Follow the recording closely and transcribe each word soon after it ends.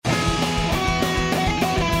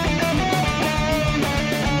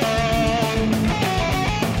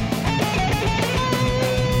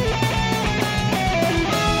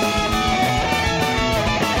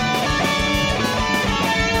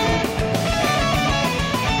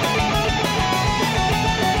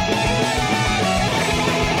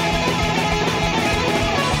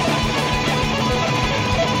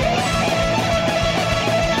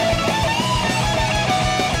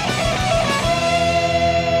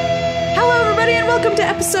welcome to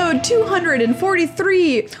episode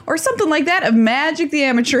 243 or something like that of Magic the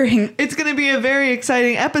Amateuring. It's going to be a very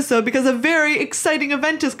exciting episode because a very exciting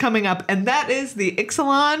event is coming up, and that is the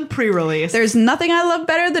Ixalan pre-release. There's nothing I love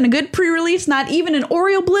better than a good pre-release, not even an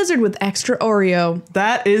Oreo Blizzard with extra Oreo.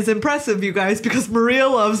 That is impressive, you guys, because Maria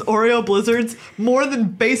loves Oreo Blizzards more than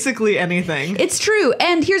basically anything. It's true,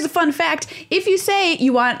 and here's a fun fact. If you say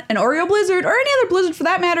you want an Oreo Blizzard, or any other Blizzard for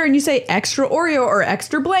that matter, and you say extra Oreo or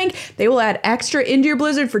extra blank, they will add extra into your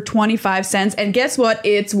Blizzard for 25 cents, and guess what?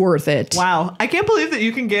 It's worth it. Wow. I can't believe that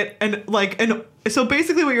you can get so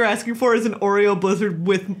basically what you're asking for is an Oreo Blizzard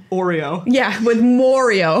with Oreo. Yeah, with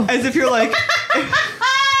Morio. As if you're like...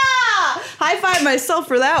 High five myself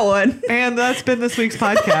for that one. And that's been this week's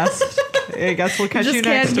podcast. I guess we'll catch you next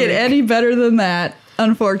week. Just can't get any better than that,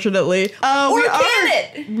 unfortunately.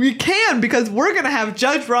 We can, because we're going to have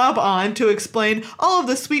Judge Rob on to explain all of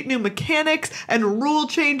the sweet new mechanics and rule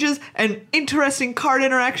changes and interesting card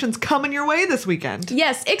interactions coming your way this weekend.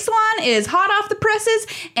 Yes, Ixalan is hot off the presses,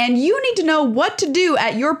 and you need to know what to do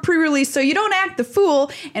at your pre-release so you don't act the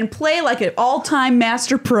fool and play like an all-time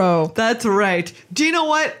master pro. That's right. Do you know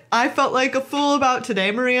what I felt like a fool about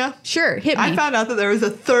today, Maria? Sure, hit me. I found out that there was a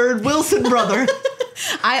third Wilson brother.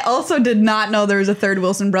 I also did not know there was a third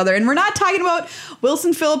Wilson brother. And we're not talking about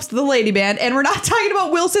Wilson Phillips, the lady band, and we're not talking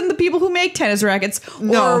about Wilson, the people who make tennis rackets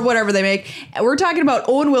or whatever they make. We're talking about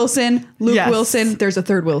Owen Wilson, Luke Wilson. There's a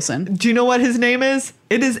third Wilson. Do you know what his name is?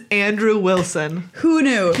 It is Andrew Wilson. Who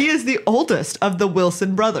knew? He is the oldest of the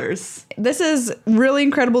Wilson brothers. This is really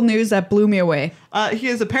incredible news that blew me away. He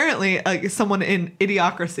is apparently someone in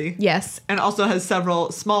Idiocracy. Yes. And also has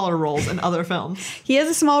several smaller roles in other films. He has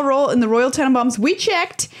a small role in the Royal Tenenbaums. We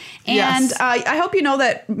checked. And yes. I hope you know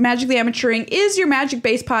that Magic the Amateuring is your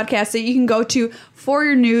magic-based podcast that you can go to for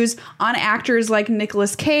your news on actors like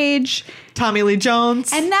Nicolas Cage, Tommy Lee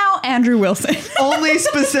Jones, and now Andrew Wilson. Only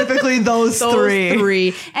specifically those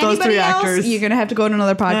three. Those three actors. You're going to have to go to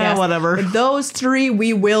another podcast. Whatever. But those three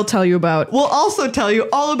we will tell you about. We'll also tell you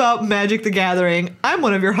all about Magic the Gathering. I'm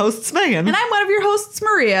one of your hosts, Megan. And I'm one of your hosts,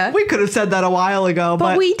 Maria. We could have said that a while ago,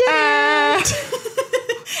 but we didn't.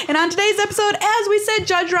 And on today's episode, as we said,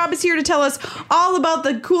 Judge Rob is here to tell us all about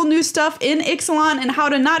the cool new stuff in Ixalan and how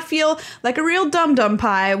to not feel like a real dum-dum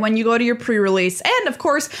pie when you go to your pre-release. And, of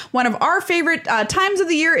course, one of our favorite times of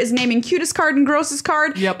the year is naming cutest card and grossest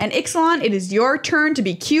card. Yep. And Ixalan, it is your turn to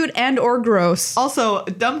be cute and or gross. Also,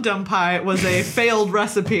 dum-dum pie was a failed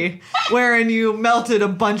recipe wherein you melted a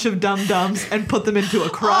bunch of dum-dums and put them into a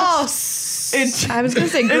crust. I was going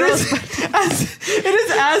to say gross. It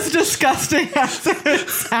is as disgusting as it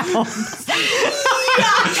sounds.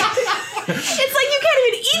 It's like you can't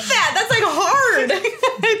even eat that. That's like hard.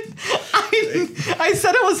 I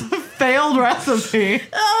said it was a failed recipe.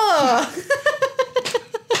 Oh.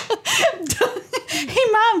 Hey,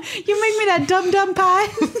 Mom, you make me that dum-dum pie.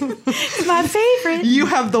 It's my favorite. You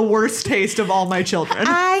have the worst taste of all my children.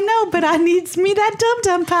 I know, but I needs me that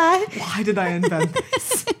dum-dum pie. Why did I invent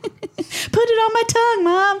this? Put it on my tongue,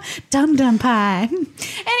 Mom. Dum-dum pie.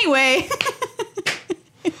 Anyway,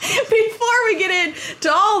 before we get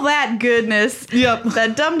into all that goodness,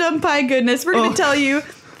 that dum-dum pie goodness, we're going to tell you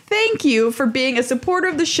thank you for being a supporter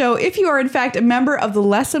of the show if you are, in fact, a member of the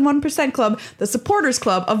Less Than 1% Club, the Supporters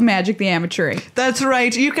Club of Magic the Amateuring. That's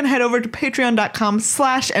right. You can head over to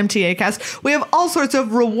patreon.com/MTAcast. We have all sorts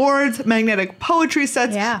of rewards, magnetic poetry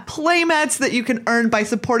sets, playmats that you can earn by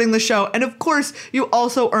supporting the show. And, of course, you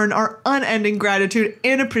also earn our unending gratitude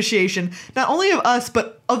and appreciation, not only of us,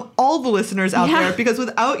 but of all the listeners out there, because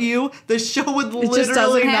without you, the show would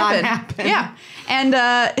literally not happen. Yeah. And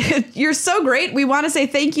you're so great. We want to say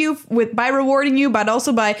thank you by rewarding you, but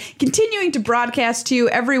also by continuing to broadcast to you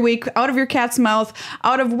every week out of your cat's mouth,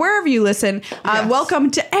 out of wherever you listen.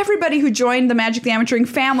 Welcome to everybody who joined the Magic the Amateuring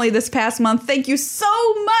family this past month. Thank you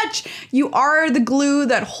so much. You are the glue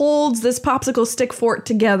that holds this popsicle stick fort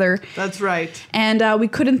together. That's right. And we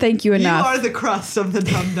couldn't thank you enough. You are the crust of the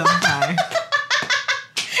dum-dum pie.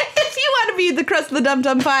 Be the crust of the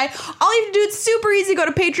dum-dum pie. All you have to do, it's super easy. Go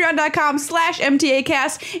to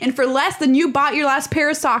patreon.com/MTAcast, and for less than you bought your last pair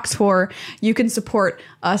of socks for, you can support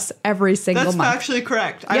us every single month. That's actually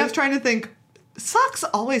correct. I was trying to think, socks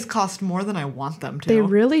always cost more than I want them to. They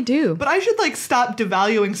really do. But I should stop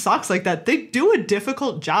devaluing socks like that. They do a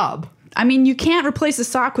difficult job. I mean, you can't replace a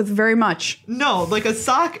sock with very much. No, a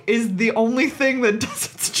sock is the only thing that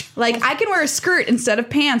does its job. I can wear a skirt instead of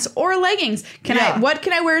pants or leggings. What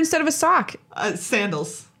can I wear instead of a sock?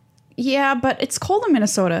 Sandals. Yeah, but it's cold in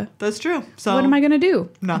Minnesota. That's true. So what am I going to do?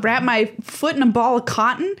 Nothing. Wrap my foot in a ball of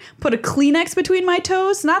cotton? Put a Kleenex between my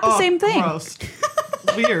toes? Not the same thing. Gross.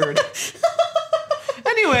 Weird.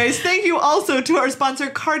 Anyways, thank you also to our sponsor,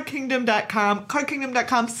 CardKingdom.com.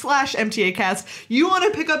 CardKingdom.com/MTAcast. You want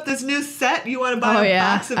to pick up this new set? You want to buy a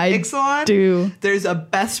box of Ixalan? Do. There's a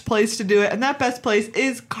best place to do it, and that best place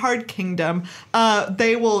is Card Kingdom.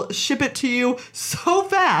 They will ship it to you so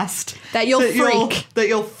fast that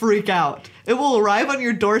you'll freak out. It will arrive on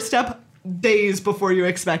your doorstep days before you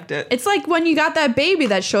expect it. It's like when you got that baby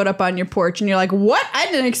that showed up on your porch and you're like, what? I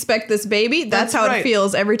didn't expect this baby. That's how it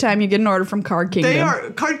feels every time you get an order from Card Kingdom. They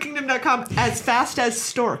are CardKingdom.com as fast as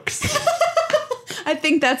storks. I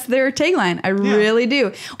think that's their tagline. I really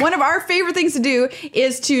do. One of our favorite things to do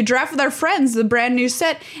is to draft with our friends the brand new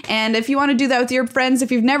set. And if you want to do that with your friends,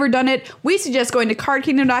 if you've never done it, we suggest going to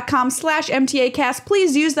cardkingdom.com/MTAcast.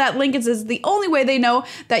 Please use that link. It's the only way they know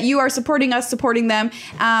that you are supporting us, supporting them.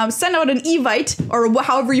 Send out an Evite or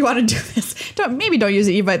however you want to do this. Maybe don't use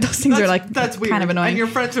an Evite. Those things that's weird. Kind of annoying. And your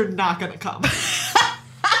friends are not going to come.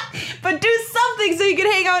 But do something so you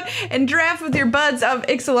can hang out and draft with your buds of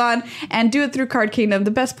Ixalan and do it through Card Kingdom,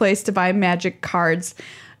 the best place to buy Magic cards.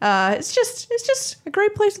 It's just a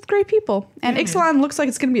great place with great people. And Ixalan looks like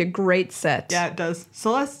it's going to be a great set. Yeah, it does.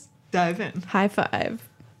 So let's dive in. High five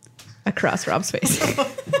across Rob's face.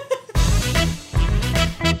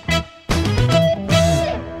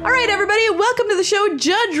 All right, everybody, welcome to the show,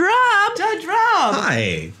 Judge Rob. Judge Rob.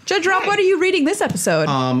 Hi. Judge Rob, what are you reading this episode?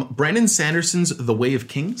 Brandon Sanderson's The Way of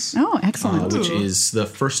Kings. Oh, excellent. Which is the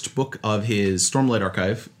first book of his Stormlight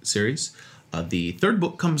Archive series. The third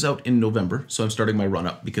book comes out in November, so I'm starting my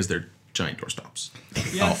run-up because they're giant doorstops.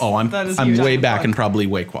 Yes, I'm way back and probably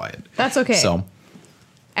way quiet. That's okay. So,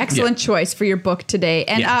 excellent choice for your book today.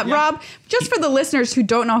 And Rob, just for the listeners who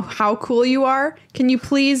don't know how cool you are, can you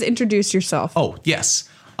please introduce yourself? Oh, yes.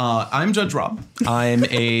 I'm Judge Rob. I'm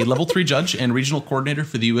a level 3 judge and regional coordinator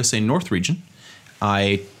for the USA North region.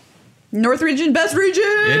 North region, best region!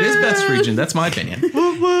 It is best region. That's my opinion.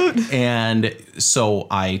 And so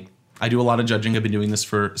I do a lot of judging. I've been doing this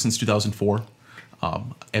since 2004.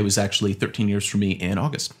 It was actually 13 years for me in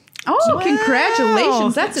August. Oh,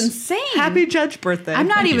 congratulations. That's insane. Happy judge birthday. I'm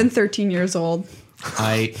not even 13 years old.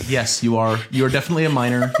 Yes, you are. You are definitely a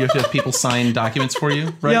minor. You have to have people sign documents for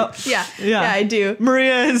you, right? Yep. Yeah, I do.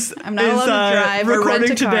 Maria is I'm not allowed to drive or recording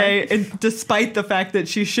rent a car. today, and despite the fact that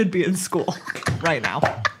she should be in school right now.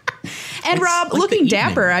 And Rob, looking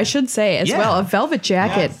dapper, I should say, as well. A velvet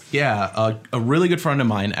jacket. Yeah, a really good friend of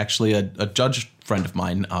mine, actually a judge friend of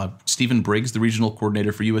mine, Stephen Briggs, the regional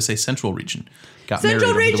coordinator for USA Central Region. Got married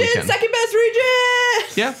over the weekend. Central Region, second best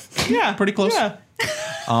region! Yeah, pretty close. Yeah.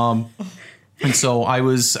 And so I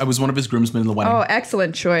was one of his groomsmen in the wedding. Oh,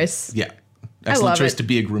 excellent choice. Yeah. Excellent choice to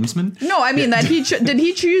be a groomsman. No, I mean that did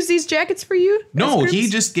he choose these jackets for you? No, he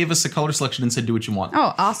just gave us a color selection and said, do what you want.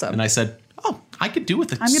 Oh, awesome. And I said, I could do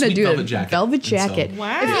with a I'm going to do velvet a jacket. velvet jacket. So,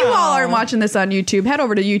 wow. If you all aren't watching this on YouTube, head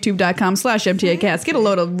over to youtube.com/MTAcast. Get a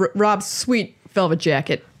load of Rob's sweet velvet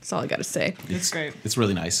jacket. That's all I got to say. It's great. It's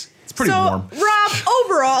really nice. It's pretty warm. Rob,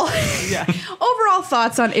 overall, overall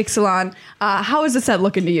thoughts on Ixalan. How is the set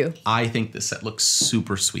looking to you? I think this set looks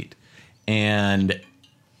super sweet. And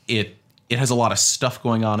it has a lot of stuff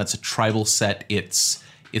going on. It's a tribal set. It's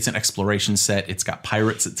an exploration set. It's got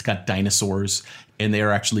pirates. It's got dinosaurs. And they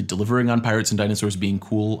are actually delivering on pirates and dinosaurs being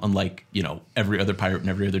cool, unlike, every other pirate and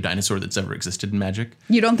every other dinosaur that's ever existed in Magic.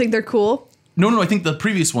 You don't think they're cool? No. I think the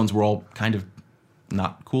previous ones were all kind of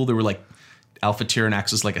not cool. They were like Alpha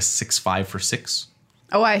Tyrannax is like a 6/5 for 6.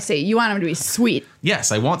 Oh, I see. You want them to be sweet.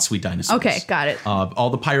 Yes, I want sweet dinosaurs. Okay, got it.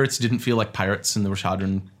 All the pirates didn't feel like pirates in the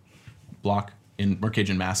Rashadran block in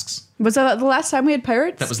Mercajan Masks. Was that the last time we had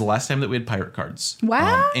pirates? That was the last time that we had pirate cards.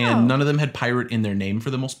 Wow. And none of them had pirate in their name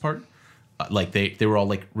for the most part. They were all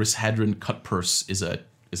like Rishadran Cutpurse is a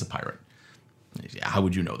pirate. How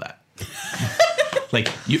would you know that?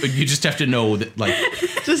 You just have to know that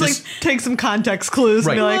take some context clues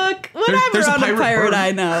and be like, look, whatever on a pirate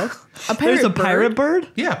I know. There's a pirate bird?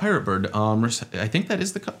 Yeah, pirate bird. I think that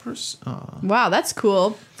is the Cutpurse. Wow, that's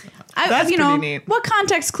cool. That's pretty neat. What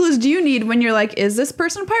context clues do you need when you're like, is this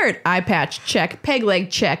person a pirate? Eye patch, check. Peg leg,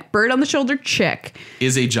 check. Bird on the shoulder, check.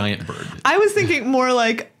 Is a giant bird. I was thinking more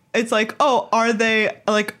like, it's like, are they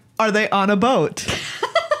on a boat?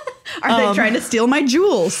 Are they trying to steal my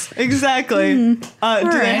jewels? Exactly. Do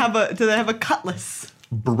they have a cutlass?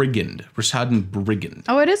 Brigand. Rashadran Brigand.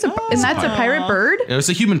 Oh, it is and that's a pirate bird? It's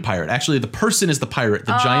a human pirate. Actually, the person is the pirate.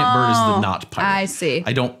 The giant bird is the not pirate. I see.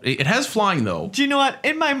 It has flying though. Do you know what?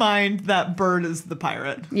 In my mind, that bird is the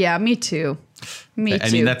pirate. Yeah, me too. I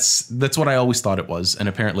mean, that's what I always thought it was, and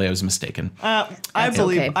apparently I was mistaken. I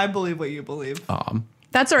believe what you believe.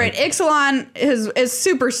 That's all right. Ixalan is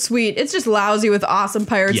super sweet. It's just lousy with awesome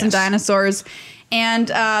pirates and dinosaurs. And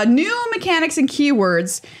new mechanics and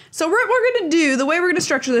keywords. So what we're going to do, the way we're going to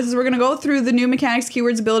structure this is we're going to go through the new mechanics,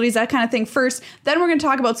 keywords, abilities, that kind of thing first. Then we're going to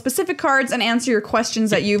talk about specific cards and answer your questions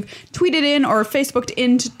that you've tweeted in or Facebooked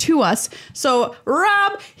in to us. So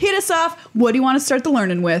Rob, hit us off. What do you want to start the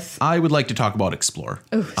learning with? I would like to talk about Explore.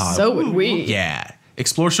 So would we. Yeah.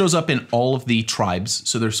 Explore shows up in all of the tribes.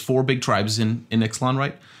 So there's 4 big tribes in Ixalan,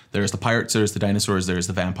 right? There's the pirates, there's the dinosaurs, there's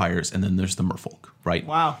the vampires, and then there's the merfolk, right?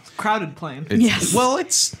 Wow. Crowded plane. Yes. Well,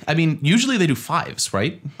 usually they do 5s,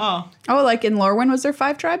 right? Oh, like in Lorwyn, was there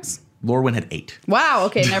 5 tribes? Lorwyn had 8. Wow.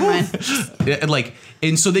 Okay, never mind.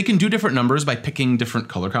 And so they can do different numbers by picking different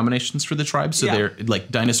color combinations for the tribes. So they're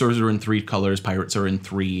like dinosaurs are in 3 colors, pirates are in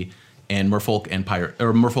 3, and merfolk and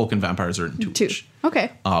vampires are in 2.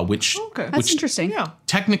 Okay. Which interesting. Yeah.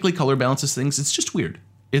 technically color balances things. It's just weird.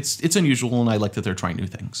 It's unusual, and I like that they're trying new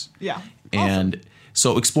things. Yeah. And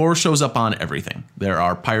so Explorer shows up on everything. There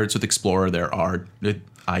are pirates with Explorer.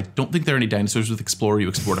 I don't think there are any dinosaurs with Explorer. You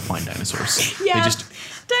explore to find dinosaurs. Yeah.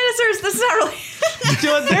 Dinosaurs, that's not really...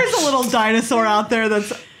 Dude, there's a little dinosaur out there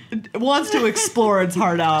that wants to explore its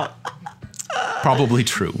heart out. Probably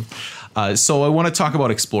true. So I want to talk about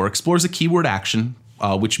Explore. Explore is a keyword action,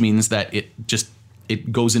 which means that it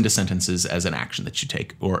goes into sentences as an action that you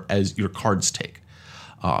take or as your cards take.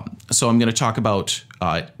 So I'm going to talk about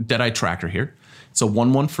Deadeye Tracker here. It's a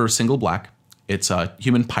 1/1 for a single black. It's a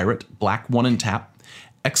human pirate, black 1 and tap.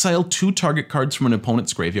 Exile 2 target cards from an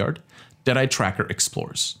opponent's graveyard. Deadeye Tracker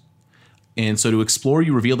explores. And so to explore,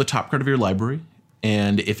 you reveal the top card of your library.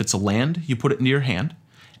 And if it's a land, you put it into your hand.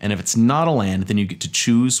 And if it's not a land, then you get to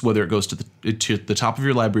choose whether it goes to the top of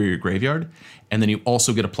your library or your graveyard. And then you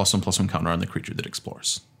also get a +1/+1 counter on the creature that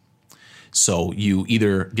explores. So you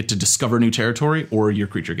either get to discover new territory or your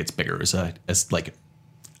creature gets bigger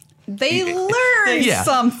They learned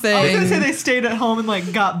something. I was going to say they stayed at home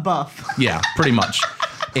and got buff. Yeah, pretty much.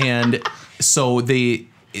 And so I'm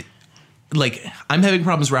having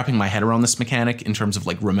problems wrapping my head around this mechanic in terms of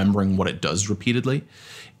remembering what it does repeatedly,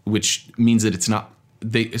 which means that it's not,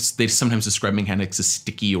 they sometimes describe mechanics as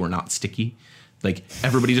sticky or not sticky.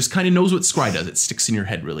 Everybody just kind of knows what Scry does. It sticks in your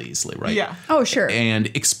head really easily, right? Yeah. Oh, sure. And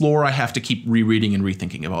Explore, I have to keep rereading and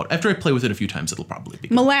rethinking about. After I play with it a few times, it'll probably be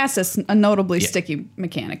good. Molasses, a notably sticky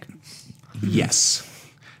mechanic. Yes.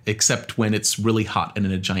 Except when it's really hot and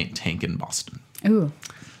in a giant tank in Boston. Ooh.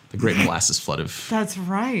 The Great Molasses Flood of... That's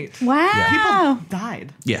right. Wow. People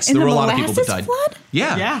died. Yes, In there were the a lot of people that molasses died. flood?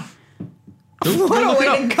 Yeah. Yeah. What a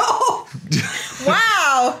way to go.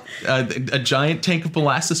 Wow. A giant tank of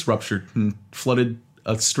molasses ruptured and flooded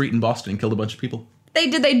a street in Boston and killed a bunch of people.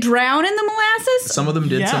 Did they drown in the molasses? Some of them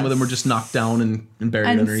did. Yes. Some of them were just knocked down and buried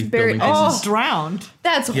underneath buried- building oh. pieces. Drowned.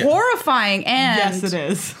 That's horrifying. And Yes, it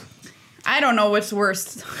is. I don't know what's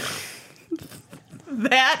worse.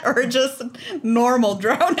 That or just normal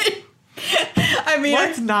drowning. I mean,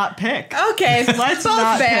 Let's not pick. Okay, Let's both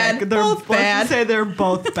not bad. pick. Both Let's bad. just say they're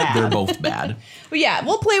both bad. They're both bad. Well, yeah,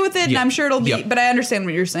 we'll play with it, and Yeah. I'm sure it'll be. Yep. But I understand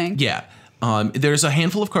what you're saying. Yeah. There's a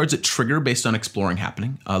handful of cards that trigger based on exploring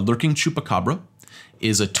happening. Lurking Chupacabra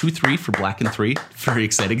is a 2/3 for black and 3. Very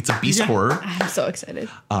exciting. It's a beast horror. I'm so excited.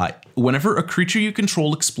 Whenever a creature you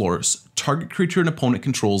control explores, target creature an opponent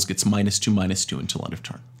controls gets -2/-2 until end of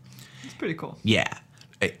turn. It's pretty cool. Yeah.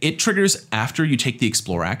 It triggers after you take the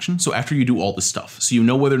explore action, so after you do all this stuff. So you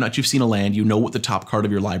know whether or not you've seen a land, you know what the top card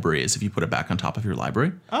of your library is if you put it back on top of your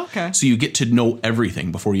library. Okay. So you get to know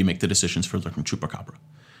everything before you make the decisions for Lurking Chupacabra,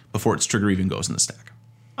 before its trigger even goes in the stack.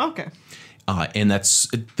 Okay. And that's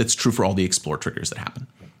true for all the explore triggers that happen.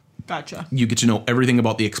 Gotcha. You get to know everything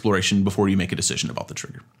about the exploration before you make a decision about the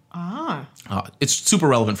trigger. Ah. It's super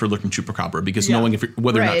relevant for Lurking Chupacabra because knowing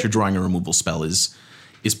whether or not Right. you're drawing a removal spell is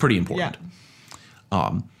pretty important. Yeah.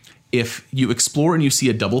 If you explore and you see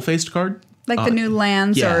a double-faced card, Like the new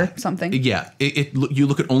lands or something. Yeah, you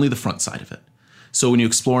look at only the front side of it. So when you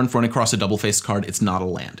explore and run across a double-faced card, it's not a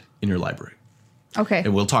land in your library. Okay.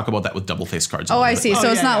 And we'll talk about that with double-faced cards. Oh, I see.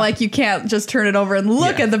 So it's not like you can't just turn it over and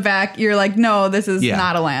look Yeah. at the back. You're like, no, this is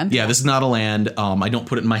not a land. Yeah, this is not a land. I don't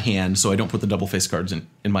put it in my hand, so I don't put the double-faced cards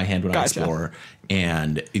in my hand when I explore.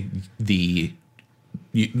 And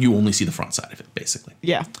you only see the front side of it, basically.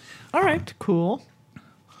 Yeah. All right. Cool.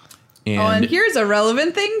 And here's a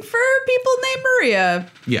relevant thing for people named Maria.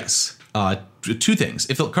 Yes. 2 things.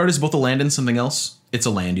 If the card is both a land and something else, it's a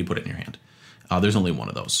land, you put it in your hand. There's only one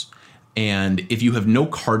of those. And if you have no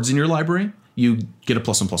cards in your library, you get a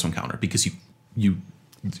 +1/+1 counter because you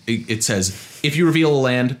it says, if you reveal a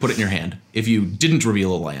land, put it in your hand. If you didn't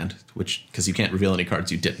reveal a land, which, because you can't reveal any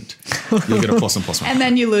cards you didn't, you'll get a +1/+1. And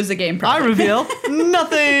then you lose the game. I reveal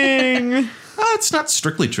nothing. It's not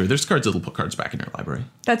strictly true. There's cards that'll put cards back in your library.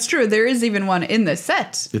 That's true. There is even one in this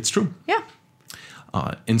set. It's true. Yeah.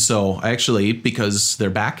 And so I actually, because they're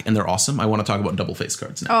back and they're awesome, I want to talk about double face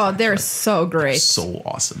cards now. Oh, they're so great. So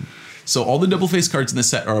awesome. So all the double face cards in this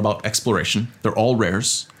set are about exploration. They're all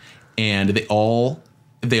rares, and they all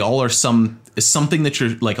are something that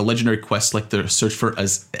you're like a legendary quest, like the search for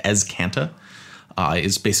Azcanta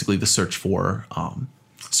is basically the search for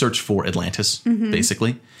Atlantis,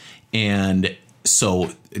 basically. And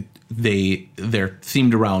so they're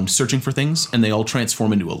themed around searching for things, and they all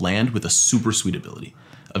transform into a land with a super sweet ability.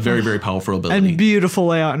 A very, very powerful ability. And beautiful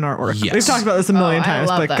layout and artwork. Yes. We've talked about this a million times,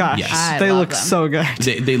 but them. gosh, Yes. they look them. so good.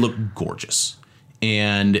 They look gorgeous.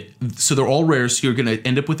 And so they're all rares, so you're going to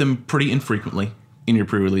end up with them pretty infrequently in your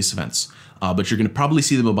pre-release events. But you're going to probably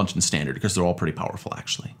see them a bunch in standard because they're all pretty powerful,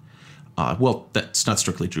 actually. Well, that's not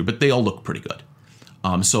strictly true, but they all look pretty good.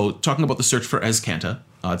 So talking about the search for Azcanta,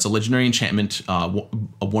 it's a legendary enchantment, a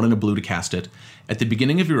 1 and a blue to cast it. At the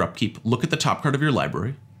beginning of your upkeep, look at the top card of your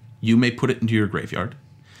library. You may put it into your graveyard.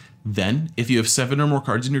 Then, if you have 7 or more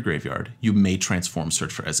cards in your graveyard, you may transform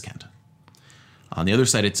Search for Azcanta. On the other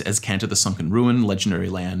side, it's Azcanta the Sunken Ruin, legendary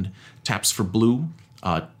land, taps for blue,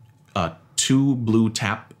 2 blue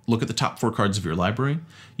tap. Look at the top 4 cards of your library.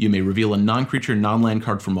 You may reveal a non-creature, non-land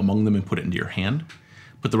card from among them and put it into your hand.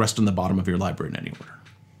 Put the rest on the bottom of your library in any order.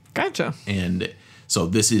 Gotcha. And so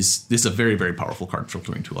this is a very, very powerful card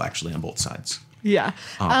filtering tool, actually, on both sides. Yeah.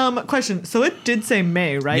 Question. So it did say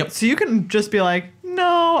May, right? Yep. So you can just be like,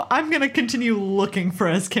 no, I'm going to continue looking for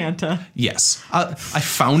Azcanta. Yes. I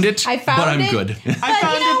found it, but I'm good. I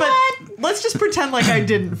found it, but let's just pretend like I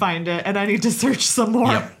didn't find it and I need to search some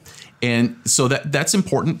more. Yep. And so that's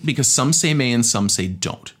important because some say may and some say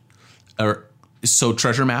don't. So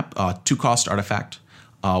treasure map, 2-cost artifact,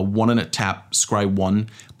 1 and a tap, scry 1,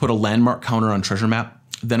 put a landmark counter on treasure map.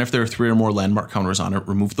 Then if there are 3 or more landmark counters on it,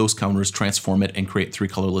 remove those counters, transform it, and create 3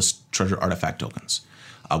 colorless treasure artifact tokens,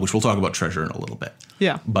 which we'll talk about treasure in a little bit.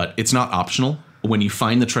 Yeah. But it's not optional. When you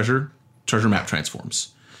find the treasure map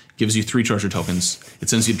transforms. Gives you 3 treasure tokens. It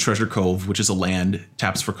sends you to Treasure Cove, which is a land,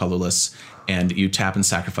 taps for colorless, and you tap and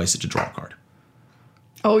sacrifice it to draw a card.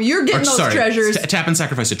 Oh, you're getting those treasures. Tap and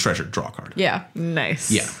sacrifice a treasure, draw a card. Yeah.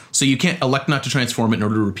 Nice. Yeah. So you can't elect not to transform it in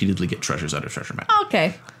order to repeatedly get treasures out of treasure map.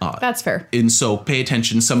 Okay. That's fair. And so pay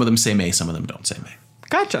attention. Some of them say may, some of them don't say may.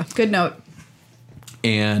 Gotcha. Good note.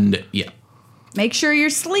 And yeah. Make sure your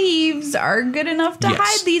sleeves are good enough to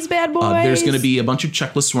hide these bad boys. There's going to be a bunch of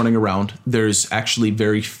checklists running around. There's actually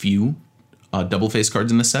very few double face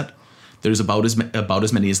cards in this set. There's about as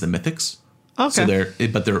many as the mythics. Okay. So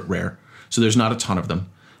they're rare. So there's not a ton of them.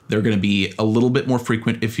 They're going to be a little bit more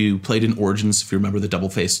frequent if you played in Origins, if you remember the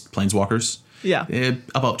double-faced Planeswalkers. Yeah.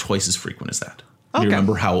 About twice as frequent as that. Okay. You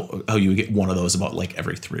remember how you would get one of those about like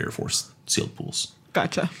every 3 or 4 sealed pools.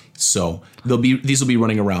 Gotcha. So these will be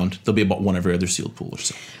running around. There'll be about one every other sealed pool or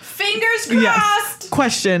so. Fingers crossed. Yeah.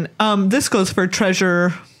 Question. This goes for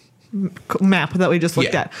treasure map that we just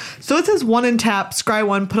looked at. So it says 1 and tap, scry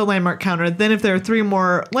 1, put a landmark counter. Then if there are 3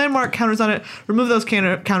 more landmark counters on it, remove those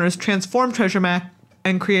counters, transform treasure map,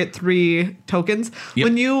 and create 3 tokens.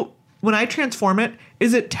 Yep. When I transform it,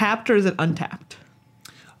 is it tapped or is it untapped?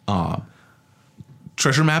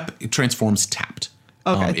 Treasure map, it transforms tapped.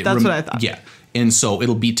 Okay, that's what I thought. Yeah. And so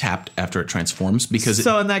it'll be tapped after it transforms because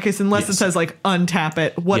in that case, unless it says like untap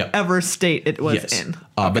it, whatever state it was in.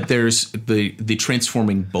 But there's the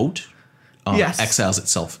transforming boat exiles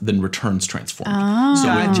itself, then returns transformed. So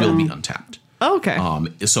it will be untapped. Okay.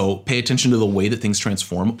 So pay attention to the way that things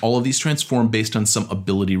transform. All of these transform based on some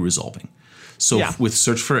ability resolving. So with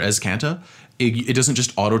Search for Azcanta, it doesn't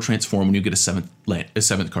just auto transform when you get a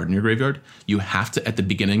seventh card in your graveyard. You have to, at the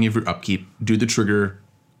beginning of your upkeep, do the trigger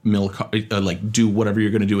do whatever you're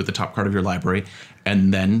going to do with the top card of your library,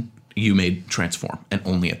 and then you may transform, and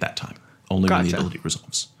only at that time, only when the ability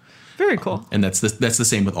resolves. Very cool. And that's the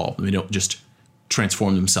same with all of them. They don't just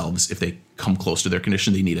transform themselves if they come close to their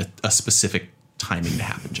condition. They need a specific timing to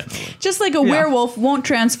happen generally. Just like a werewolf won't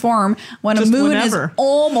transform when a moon is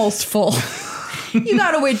almost full. You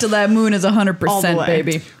gotta wait till that moon is 100%,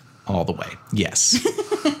 baby. All the way. Yes.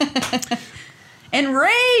 And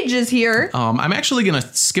Rage is here. I'm actually going to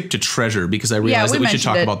skip to Treasure because I realized that we should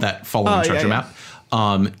talk about that following Treasure map.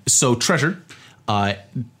 So Treasure.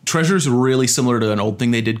 Treasure is really similar to an old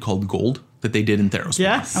thing they did called Gold that they did in Theros.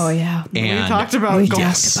 Yes. Oh, yeah. And we talked about Gold.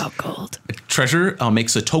 Talked about Gold. Treasure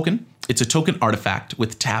makes a token. It's a token artifact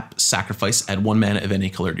with tap, sacrifice, add 1 mana of any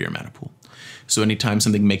color to your mana pool. So anytime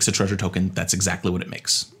something makes a treasure token, that's exactly what it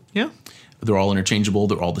makes. Yeah. They're all interchangeable.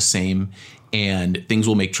 They're all the same. And things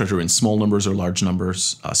will make treasure in small numbers or large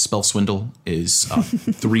numbers. Spell Swindle is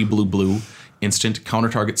 3 blue instant. Counter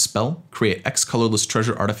target spell. Create X colorless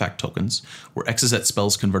treasure artifact tokens, where X is at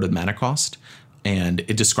spell's converted mana cost. And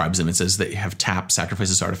it describes them. It says that you have tap, sacrifice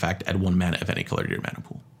this artifact, add 1 mana of any color to your mana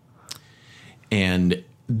pool. And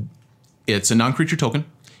it's a non-creature token.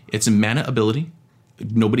 It's a mana ability.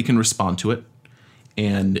 Nobody can respond to it.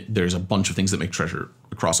 And there's a bunch of things that make treasure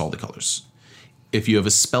across all the colors. If you have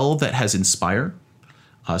a spell that has Inspire,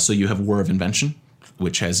 so you have War of Invention,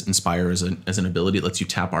 which has Inspire as an ability. It lets you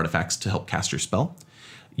tap artifacts to help cast your spell.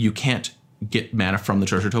 You can't get mana from the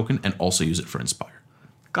treasure token and also use it for Inspire.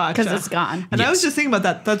 Gotcha. Because it's gone. And Yes. I was just thinking about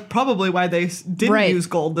that. That's probably why they didn't use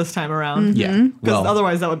gold this time around. Yeah. Because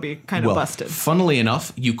otherwise that would be kind of busted. Funnily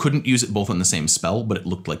enough, you couldn't use it both on the same spell, but it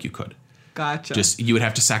looked like you could. Gotcha. Just you would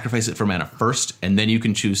have to sacrifice it for mana first, and then you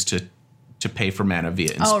can choose to pay for mana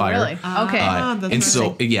via Inspire. Oh, really? Okay. that's And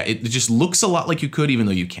so it just looks a lot like you could, even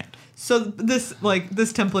though you can't. So this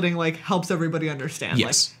templating helps everybody understand.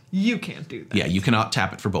 Yes. You can't do that. Yeah, you cannot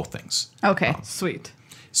tap it for both things. Okay. Sweet.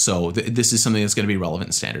 So this is something that's going to be relevant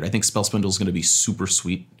in Standard. I think Spell Swindle is going to be super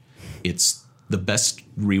sweet. It's the best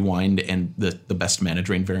rewind and the best Mana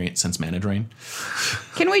Drain variant since Mana Drain.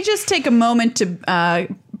 Can we just take a moment to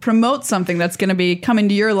promote something that's going to be coming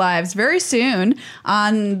to your lives very soon?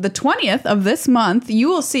 On the 20th of this month, you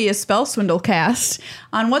will see a Spell Swindle cast.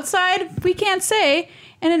 On what side, we can't say,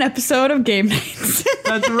 in an episode of Game Nights.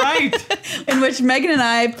 That's right. In which Megan and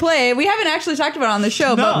I play. We haven't actually talked about it on the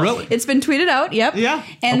show, but really? It's been tweeted out. Yep. Yeah.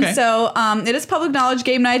 And Okay. so it is public knowledge.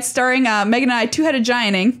 Game Nights starring Megan and I two-headed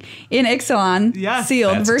gianting in Ixalan, Yes.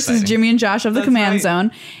 sealed That's versus exciting. Jimmy and Josh of the That's Command right.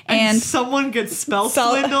 Zone, And and someone gets spell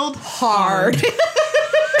swindled hard.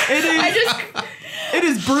 It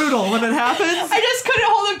is brutal when it happens. I just couldn't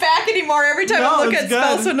hold it back anymore. Every time No, I look it's at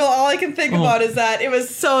Spell good. Swindle, all I can think about is that it was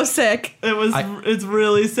so sick. It's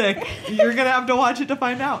really sick. You're gonna have to watch it to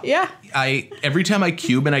find out. Yeah. Every time I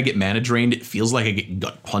cube and I get Mana Drained, it feels like I get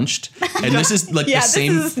gut punched. And this is like Yeah, the this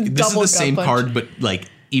same. is This is double the same gut punch. card, but like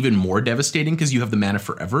even more devastating because you have the mana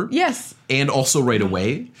forever. Yes. And also right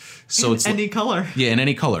away. So it's Any color. Yeah, in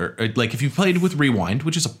any color. Like if you played with Rewind,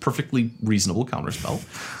 which is a perfectly reasonable counterspell,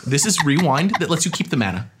 this is Rewind that lets you keep the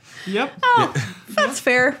mana. Yep. Oh, that's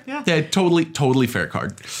fair. Yeah. Yeah, totally fair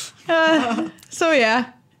card. So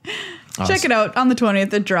yeah, check it out on the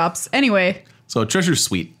 20th. It drops anyway. So Treasure's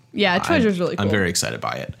sweet. Yeah, Treasure's really cool. I'm very excited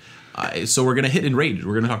by it. So we're gonna hit Enrage.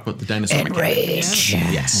 We're gonna talk about the dinosaur mechanic.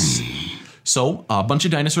 Yes. So a bunch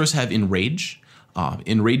of dinosaurs have Enrage.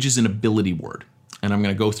 Enrage is an ability word, and I'm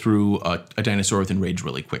gonna go through a dinosaur with Enrage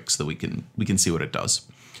really quick so that we can see what it does.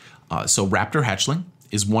 So Raptor Hatchling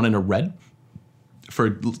is 1 and a red for a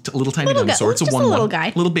little tiny Little guy, dinosaur. It's a just a 1/1. little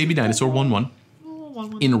guy. Little baby dinosaur, 1/1.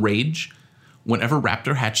 Enrage. Whenever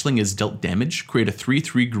Raptor Hatchling is dealt damage, create a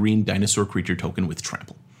 3/3 green dinosaur creature token with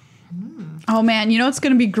trample. Oh man, you know what's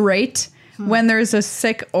going to be great? When there's a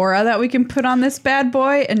sick aura that we can put on this bad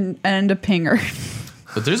boy and a pinger.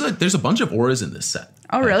 But there's a bunch of auras in this set.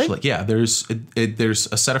 Oh, really? Actually. Yeah, there's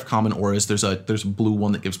a set of common auras. There's a blue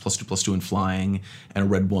one that gives +2/+2 in flying, and a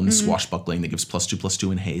red one swashbuckling that gives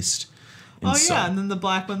 +2/+2 in haste. And And then the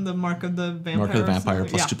black one, the Mark of the Vampire. Mark of the Vampire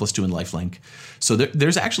 +2/+2 in lifelink. So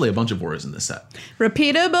there's actually a bunch of auras in this set.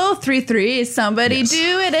 Repeatable 3/3. Somebody Yes.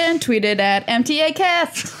 do it and tweet it at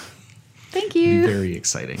MTAcast. Thank you. Very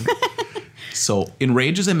exciting. So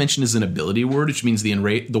Enrage, as I mentioned, is an ability word, which means the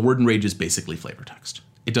word Enrage is basically flavor text.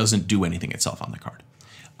 It doesn't do anything itself on the card.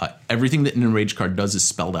 Everything that an Enrage card does is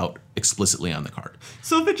spelled out explicitly on the card.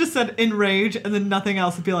 So if it just said enrage and then nothing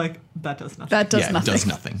else, it'd be like, that does nothing. That does yeah, nothing. it does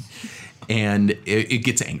nothing. And it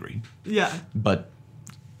gets angry. Yeah. But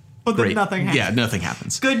But great. then nothing happens. Yeah, nothing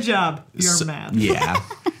happens. Good job. You're So- mad. Yeah.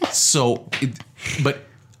 But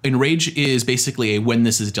Enrage is basically a when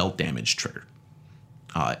this is dealt damage trigger.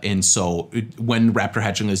 And so when Raptor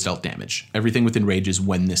Hatchling is dealt damage, everything with Enrage is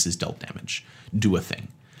when this is dealt damage. Do a thing.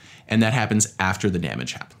 And that happens after the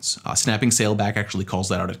damage happens. Snapping Sailback actually calls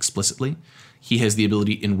that out explicitly. He has the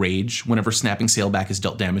ability Enrage. Whenever Snapping Sailback is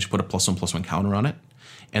dealt damage, put a +1/+1 counter on it.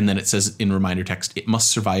 And then it says in reminder text, it must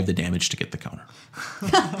survive the damage to get the counter.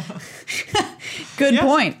 Good Yes,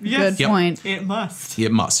 point. yes. Good point. It must.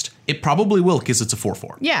 It must. It probably will because it's a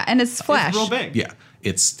 4/4. Yeah, and it's flash. It's real big. Yeah.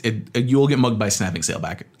 You will get mugged by Snapping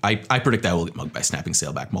Sailback. I predict I will get mugged by Snapping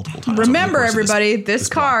Sailback multiple times. over the Remember, course of everybody, this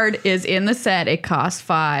block. card is in the set. It costs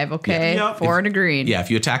 5, okay? Yep. 4 and a green. Yeah, if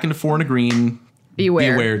you attack into 4 and a green,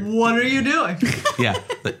 Beware. What are you doing? Yeah.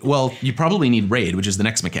 Well, you probably need Raid, which is the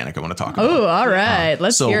next mechanic I want to talk about. Oh, all right.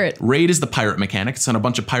 Let's hear it. Raid is the pirate mechanic. It's on a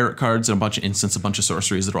bunch of pirate cards and a bunch of instants, a bunch of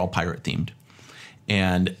sorceries that are all pirate themed.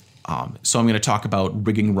 And so I'm going to talk about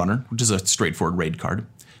Rigging Runner, which is a straightforward raid card.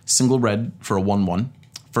 Single red for a 1/1.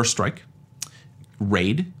 First strike.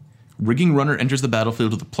 Raid. Rigging Runner enters the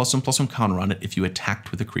battlefield with a +1/+1 counter on it if you attacked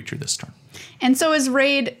with a creature this turn. And so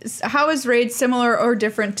how is Raid similar or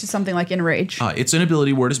different to something like Enrage? It's an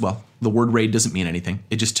ability word as well. The word Raid doesn't mean anything.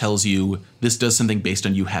 It just tells you this does something based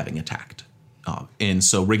on you having attacked. And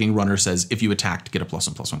so Rigging Runner says if you attacked, get a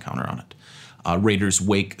 +1/+1 counter on it. Raider's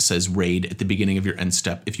Wake says Raid at the beginning of your end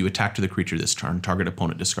step. If you attack with a creature this turn, target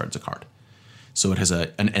opponent discards a card. So it has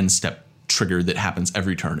an end step trigger that happens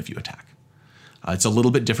every turn if you attack. It's a little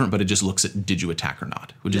bit different, but it just looks at did you attack or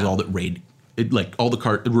not, which is all that Raid, all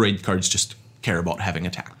the Raid cards just care about having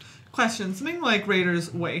attacked. Question, something like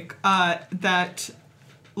Raider's Wake that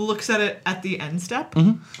looks at it at the end step.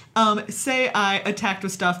 Say I attacked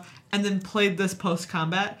with stuff and then played this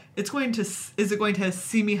post-combat, is it going to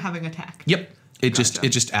see me having attacked? Yep. It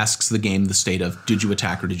just asks the game the state of did you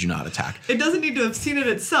attack or did you not attack. It doesn't need to have seen it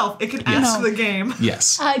itself. It can ask the game.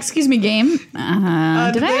 Yes. Excuse me, game.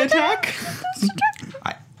 Did they attack?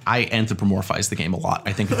 I anthropomorphize the game a lot.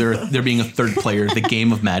 I think there being a third player, the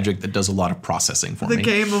game of Magic that does a lot of processing for me. The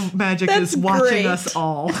game of Magic That's is watching great. us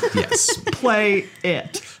all. Yes. Play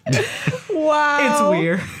it. Wow. It's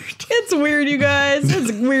weird. It's weird, you guys.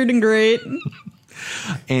 It's weird and great.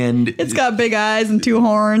 And It's got big eyes and two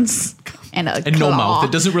horns. And no mouth.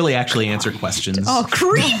 It doesn't really actually answer questions. Oh,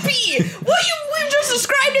 creepy! What you just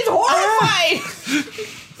described as horrifying!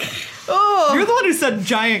 Oh, You're the one who said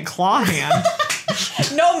giant claw hand.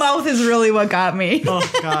 no mouth is really what got me. Oh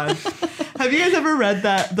god. Have you guys ever read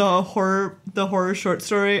the horror short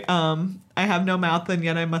story? I have no mouth and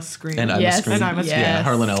yet I must scream. And I Yes. must scream. And I must Yes. Yeah,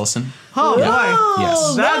 Harlan Ellison. Oh boy.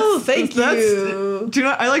 Yes. No, thank you. Do you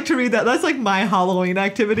know? I like to read that. That's like my Halloween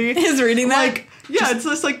activity. Is reading that? Like, yeah, it's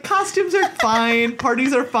just like costumes are fine,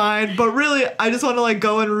 parties are fine, but really, I just want to like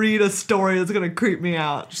go and read a story that's gonna creep me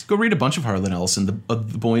out. Just go read a bunch of Harlan Ellison. The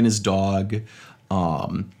Boy and His Dog.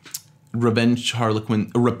 Repent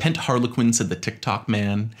Harlequin said the TikTok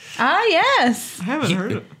Man. Ah, yes. I haven't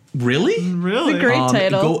heard it. Really? Really? It's a great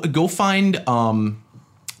title. Go find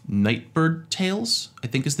Nightbird Tales, I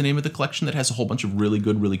think is the name of the collection that has a whole bunch of really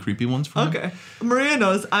good, really creepy ones from him. Okay. Maria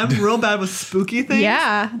knows I'm real bad with spooky things.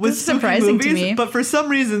 Yeah, with that's spooky surprising movies, to me. But for some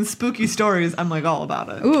reason, spooky stories, I'm like all about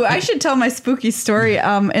it. Ooh, I should tell my spooky story in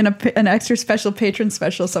an extra special patron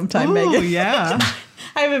special sometime, Ooh, Megan. yeah.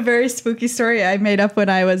 I have a very spooky story I made up when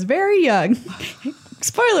I was very young.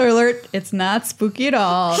 Spoiler alert, it's not spooky at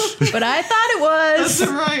all, but I thought it was.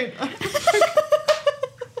 That's right.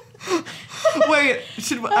 Wait,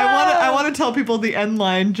 I want to tell people the end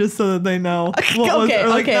line just so that they know what was, or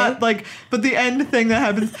like okay. not like, but the end thing that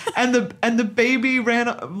happens, and the baby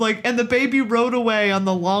the baby rode away on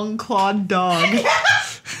the long clawed dog. Yep.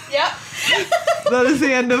 That is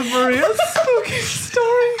the end of Maria's spooky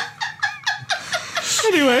story.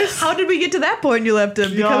 Anyways, How did we get to that point? You'll have to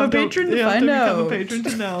become a patron to find out. Become a patron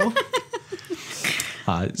to know.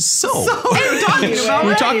 So We're talking about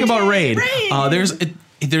we're talking about Raid. Raid.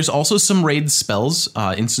 There's also some Raid spells,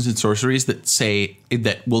 instants and sorceries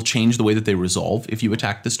that will change the way that they resolve if you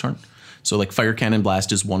attack this turn. So like Fire Cannon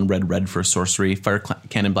Blast is 1 red for a sorcery. Fire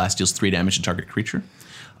Cannon Blast deals 3 damage to target creature.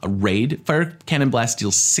 A Raid, Fire Cannon Blast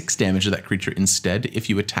deals 6 damage to that creature instead if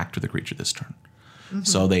you attacked with a creature this turn. Mm-hmm.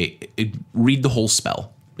 So they read the whole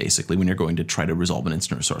spell basically when you're going to try to resolve an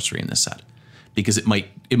instant or sorcery in this set, because it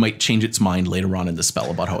might change its mind later on in the spell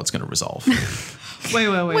about how it's going to resolve. Wait.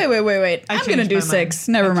 Wait. I'm going to do 6.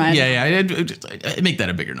 Never mind. Yeah. I make that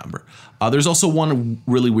a bigger number. There's also one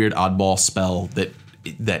really weird oddball spell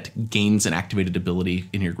that gains an activated ability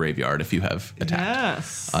in your graveyard if you have attacked.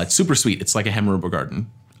 Yes. It's super sweet. It's like a Hemorrhoid Garden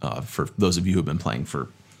for those of you who have been playing for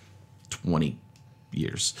 20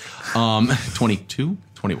 years. 22,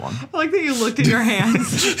 21. I like that you looked at your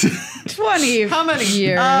hands. 20 How many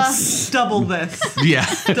years? Double this. Yeah.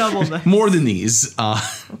 Double this. More than these.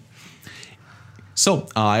 So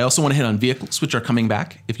I also want to hit on vehicles, which are coming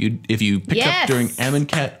back. If you picked Yes. up during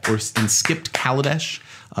Amonkhet and skipped Kaladesh,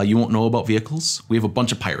 you won't know about vehicles. We have a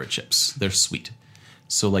bunch of pirate ships. They're sweet.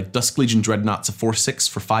 So like Dusk Legion Dreadnought's a 4/6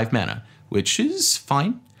 for 5 mana, which is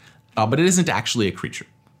fine, but it isn't actually a creature.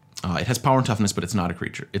 It has power and toughness, but it's not a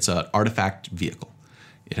creature. It's an artifact vehicle.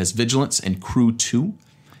 It has vigilance and crew 2.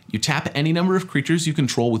 You tap any number of creatures you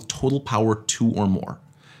control with total power 2 or more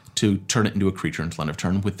to turn it into a creature until end of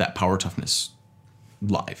turn with that power toughness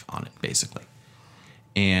live on it, basically.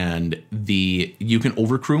 and you can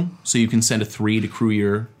overcrew, so you can send a 3 to crew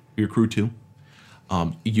your crew 2.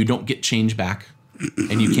 You don't get change back,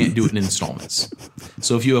 and you can't do it in installments.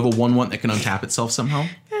 So if you have a 1/1 that can untap itself somehow,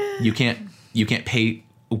 you can't pay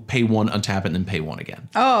 1, untap it, and then pay 1 again.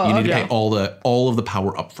 Oh, you need okay. to pay all of the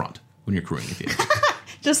power up front when you're crewing a vehicle.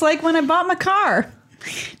 Just like when I bought my car.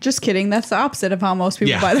 Just kidding. That's the opposite of how most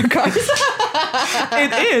people buy their cars.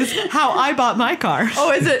 It is how I bought my car.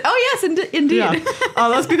 Oh, is it? Oh, yes, indeed. Yeah.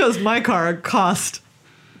 That's because my car cost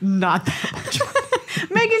not that much.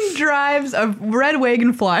 Megan drives a red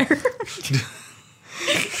wagon flyer.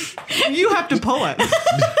 You have to pull it.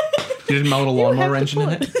 You didn't mount a lawnmower engine in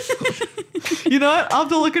it? You know what? I'll have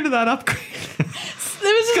to look into that upgrade.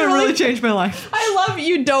 It's going to really change my life. I love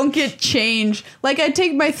you don't get change. Like, I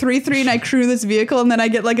take my 3-3 and I crew this vehicle, and then I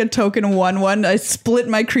get like a token 1/1. I split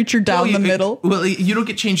my creature down the middle. Well, you don't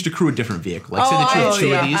get changed to crew a different vehicle. Like, say that you have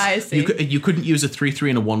 2 of these. I see. You couldn't use a 3-3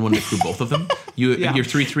 and a 1/1 to crew both of them. Your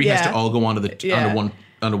 3-3 has to all go onto one.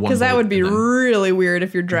 Because that would be really weird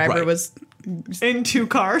if your driver was in 2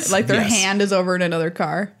 cars. like their hand is over in another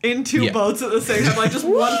car. In 2 boats at the same time, like just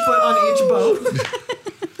 1 foot on each boat.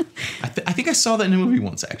 I think I saw that in a movie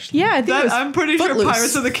once, actually. Yeah, I think it was I'm pretty sure Footloose.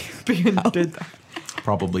 Pirates of the Caribbean did that.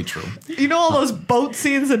 Probably true. You know all those boat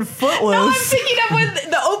scenes in Footloose? No, I'm thinking of when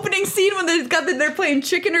the opening scene when they're playing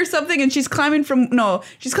chicken or something, and she's climbing from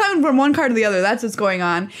one car to the other. That's what's going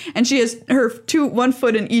on, and she has her 1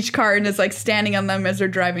 foot in each car and is like standing on them as they're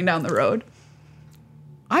driving down the road.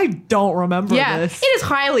 I don't remember this. It is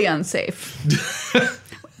highly unsafe.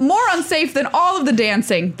 More unsafe than all of the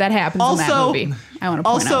dancing that happens in that movie. I want to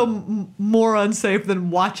point out. More unsafe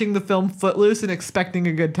than watching the film Footloose and expecting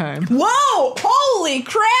a good time. Whoa! Holy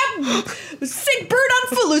crap! Sick bird on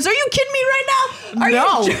Footloose. Are you kidding me right now? I'm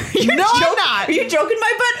not. Are you joking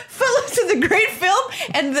my butt? Footloose is a great film,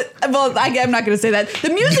 and I'm not going to say that. The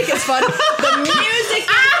music is fun. The music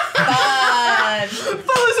is fun.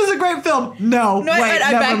 Footloose is a great film. No, wait,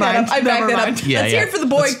 I never mind. I back that up. Yeah, Let's hear it for the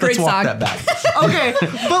boy. Great let's song. walk that back. Okay,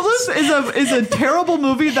 Footloose is a terrible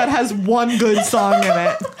movie that has 1 good song in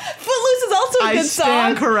it. Footloose is also a good song. I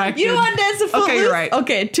stand corrected. You don't want to dance to Footloose? Okay, you're right.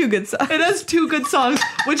 Okay, 2 good songs. It has 2 good songs,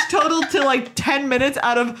 which total to like 10 minutes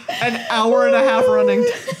out of an hour and a half running.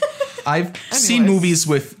 I've seen movies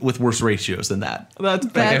with worse ratios than that. That's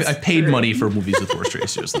Like, I paid money for movies with worse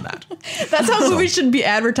ratios than that. That's how movies should be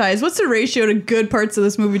advertised. What's the ratio to good parts of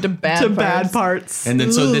this movie to bad parts? And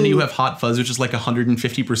then you have Hot Fuzz, which is like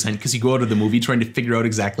 150% because you go out of the movie trying to figure out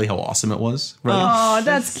exactly how awesome it was. Right? Oh,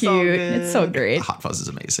 that's cute. so It's so great. Hot Fuzz is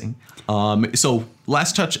amazing. So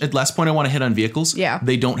last point I want to hit on vehicles. Yeah.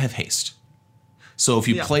 They don't have haste. So if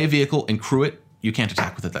you play a vehicle and crew it, you can't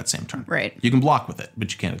attack with it that same turn. Right. You can block with it,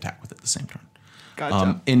 but you can't attack with it the same turn.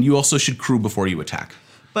 Gotcha. And you also should crew before you attack.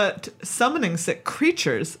 But summoning sick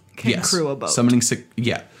creatures can crew a boat. Summoning sick,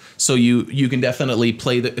 yeah. So you can definitely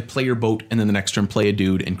play your boat, and then the next turn play a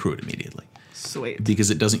dude and crew it immediately. Sweet. Because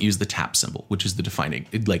it doesn't use the tap symbol, which is the defining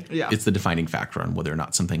it's the defining factor on whether or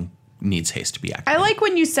not something needs haste to be activated. I like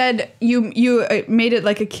when you said you made it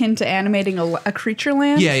like akin to animating a creature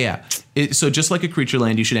land. Yeah. So just like a creature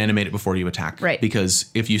land, you should animate it before you attack. Right. Because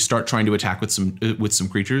if you start trying to attack with some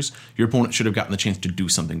creatures, your opponent should have gotten the chance to do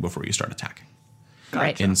something before you start attacking.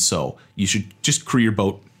 Right. And so you should just crew your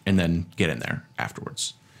boat and then get in there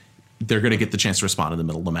afterwards. They're going to get the chance to respond in the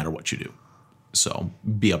middle no matter what you do. So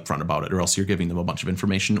be upfront about it, or else you're giving them a bunch of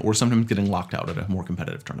information, or sometimes getting locked out at a more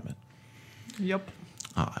competitive tournament. Yep.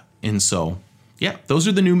 And so, yeah, those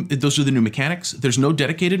are the new mechanics. There's no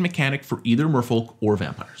dedicated mechanic for either merfolk or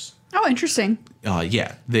vampires. Oh, interesting.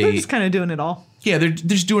 They're just kind of doing it all. Yeah, they're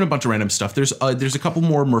just doing a bunch of random stuff. There's a couple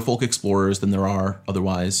more merfolk explorers than there are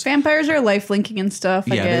otherwise. Vampires are life linking and stuff.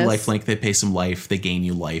 I guess. They life link. They pay some life. They gain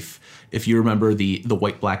you life. If you remember the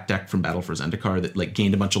white black deck from Battle for Zendikar that like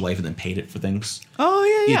gained a bunch of life and then paid it for things. Oh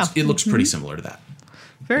yeah. It looks pretty similar to that.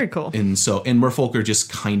 Very cool. And merfolk are just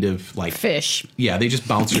kind of like fish. Yeah, they just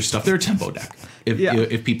bounce your stuff. They're a tempo deck.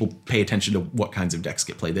 If people pay attention to what kinds of decks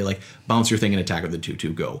get played, they like bounce your thing and attack with the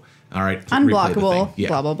 2/2 go. All right, unblockable.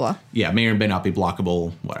 Blah blah blah. Yeah, may or may not be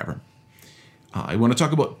blockable. Whatever. I want to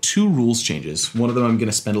talk about 2 rules changes. One of them I'm going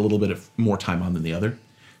to spend a little bit of more time on than the other.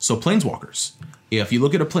 So planeswalkers. If you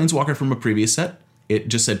look at a planeswalker from a previous set, it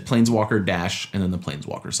just said planeswalker dash and then the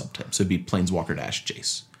planeswalker subtype. So it'd be planeswalker dash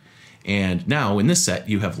Jace. And now in this set,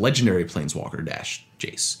 you have legendary planeswalker dash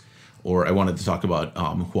Jace. Or I wanted to talk about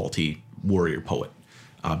Hualti Warrior Poet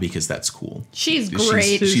because that's cool. She's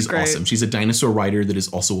great. She's great. Awesome. She's a dinosaur rider that is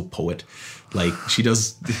also a poet. Like she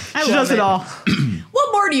does. She does it all.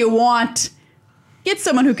 What more do you want? Get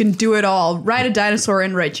someone who can do it all. Ride a dinosaur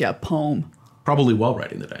and write you a poem. Probably while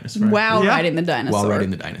riding the dinosaur. While riding the dinosaur. While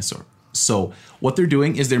riding the dinosaur. So what they're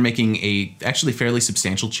doing is they're making a actually fairly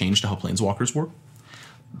substantial change to how Planeswalkers work.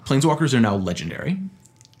 Planeswalkers are now legendary.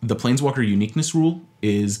 The Planeswalker uniqueness rule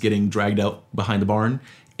is getting dragged out behind the barn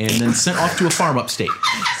and then sent off to a farm upstate.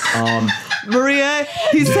 Maria,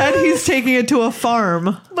 he said he's taking it to a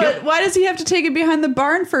farm. But why does he have to take it behind the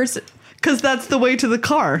barn first? Because that's the way to the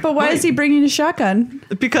car. But why is he bringing a shotgun?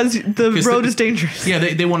 Because the road is dangerous. Yeah,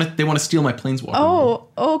 they want to steal my Planeswalker. Oh,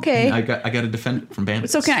 okay. I got to defend it from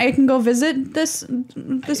bandits. So I can go visit this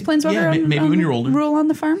Planeswalker? Yeah, maybe when you're older. Rule on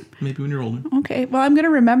the farm? Maybe when you're older. Okay, well, I'm going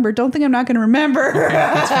to remember. Don't think I'm not going to remember. Okay,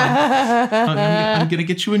 that's fine. I'm going to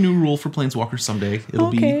get you a new rule for Planeswalkers someday.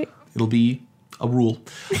 It'll be a rule.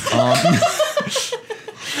 I'll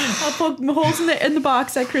poke holes in the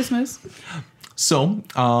box at Christmas. So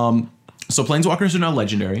Planeswalkers are now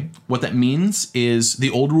legendary. What that means is the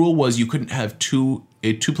old rule was you couldn't have two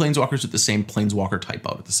Planeswalkers with the same Planeswalker type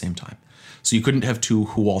out at the same time. So you couldn't have two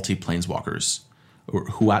Hualti Planeswalkers or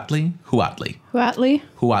Huatli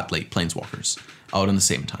Planeswalkers out at the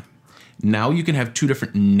same time. Now you can have two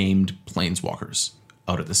different named Planeswalkers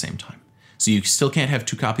out at the same time. So you still can't have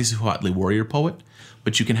two copies of Huatli Warrior Poet,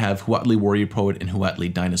 but you can have Huatli Warrior Poet and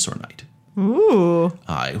Huatli Dinosaur Knight. Ooh.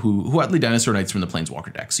 Huatli Dinosaur Knight's from the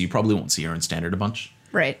Planeswalker deck, so you probably won't see her in Standard a bunch.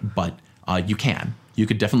 Right. But you can. You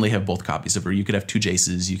could definitely have both copies of her. You could have two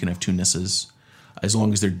Jaces, you can have two Nissas, as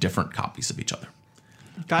long as they're different copies of each other.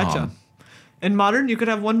 Gotcha. In Modern, you could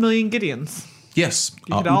have 1 million Gideons. Yes.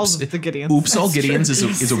 You could all the Gideons. Oops, all Gideons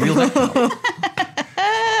is a real deck.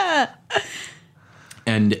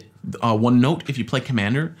 And one note, if you play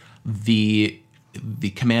Commander, the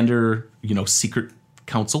Commander, secret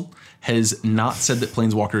council has not said that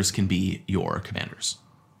Planeswalkers can be your commanders.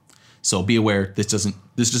 So be aware, this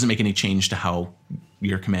doesn't make any change to how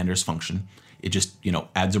your commanders function. It just,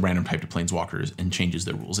 adds a random type to Planeswalkers and changes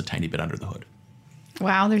their rules a tiny bit under the hood.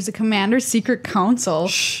 Wow, there's a Commander Secret Council.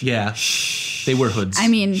 Yeah. They wear hoods. I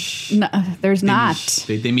mean, no, there's not.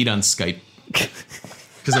 They meet on Skype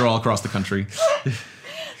because they're all across the country.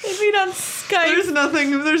 They meet on Skype. There's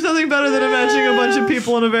nothing better than imagining a bunch of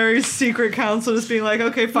people in a very secret council just being like,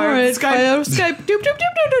 okay, fire right, Skype. Skype. Doop, doop,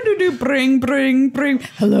 doop, doop, doop, doop, bring.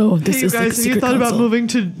 Hello, this hey, is guys, the secret you thought council. about moving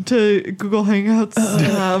to Google Hangouts?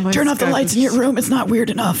 Turn off the lights in your room. It's not weird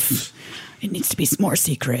enough. It needs to be more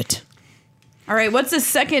secret. All right, what's the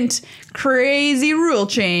second crazy rule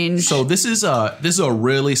change? So this is a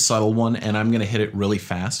really subtle one, and I'm going to hit it really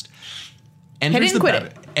fast. Enters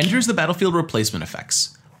the battlefield replacement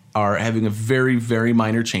effects are having a very, very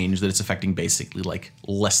minor change that it's affecting basically like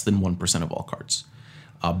less than 1% of all cards.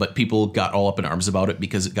 But people got all up in arms about it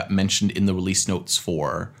because it got mentioned in the release notes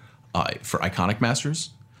for Iconic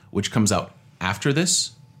Masters, which comes out after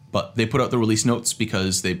this. But they put out the release notes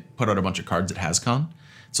because they put out a bunch of cards at HasCon.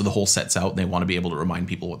 So the whole set's out, and they want to be able to remind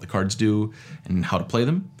people what the cards do and how to play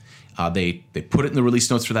them. They put it in the release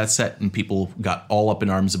notes for that set, and people got all up in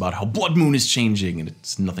arms about how Blood Moon is changing, and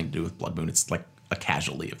it's nothing to do with Blood Moon. It's like a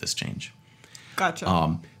casualty of this change.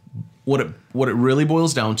 Gotcha. What it really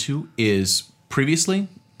boils down to is previously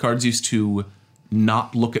cards used to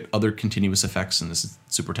not look at other continuous effects, and this is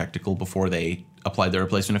super technical, before they applied their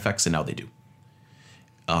replacement effects, and now they do.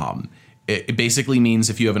 It basically means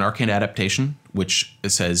if you have an Arcane Adaptation, which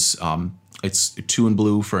it says it's 2 in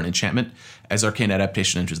blue for an enchantment, as Arcane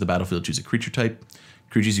Adaptation enters the battlefield, choose a creature type.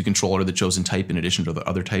 Creatures you control are the chosen type in addition to the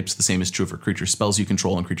other types. The same is true for creature spells you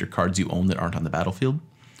control and creature cards you own that aren't on the battlefield.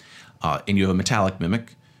 And you have a Metallic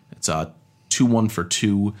Mimic. It's 2/1 for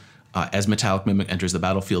 2. As Metallic Mimic enters the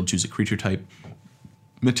battlefield, choose a creature type.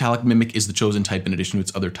 Metallic Mimic is the chosen type in addition to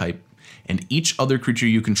its other type. And each other creature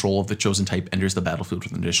you control of the chosen type enters the battlefield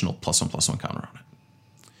with an additional +1/+1 counter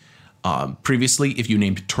on it. Previously, if you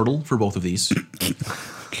named Turtle for both of these...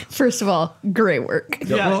 First of all, great work.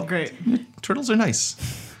 Yeah, great. Turtles are nice.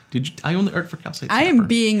 I own the art for Calcite. I am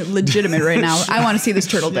being legitimate right now. I want to see this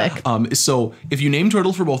turtle deck. So if you name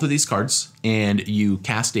Turtle for both of these cards and you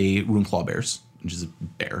cast a Runeclaw Bears, which is a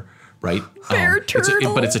bear, right? Bear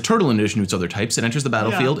turtle. But it's a turtle in addition to its other types. It enters the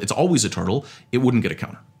battlefield. Yeah. It's always a turtle. It wouldn't get a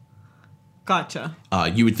counter. Gotcha.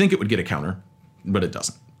 You would think it would get a counter, but it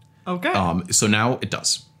doesn't. Okay. So now it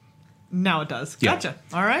does. Now it does. Gotcha.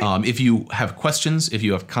 Yeah. All right. If you have questions, if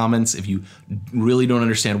you have comments, if you really don't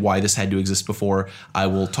understand why this had to exist before, I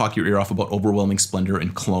will talk your ear off about Overwhelming Splendor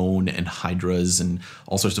and Clone and Hydras and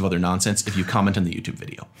all sorts of other nonsense if you comment on the YouTube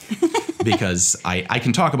video. Because I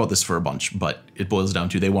can talk about this for a bunch, but it boils down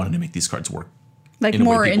to they wanted to make these cards work. Like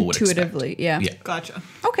more intuitively. Yeah. Gotcha.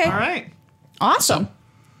 Okay. All right. Awesome.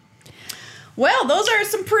 Well, those are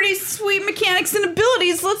some pretty sweet mechanics and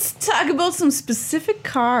abilities. Let's talk about some specific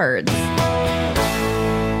cards.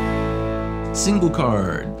 Single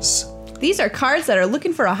cards. These are cards that are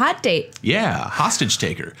looking for a hot date. Yeah, hostage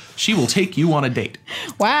taker. She will take you on a date.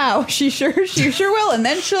 Wow, she sure will, and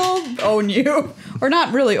then she'll own you, or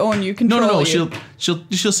not really own you, control you. No.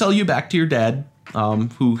 She'll sell you back to your dad,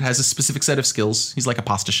 who has a specific set of skills. He's like a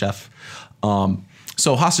pasta chef.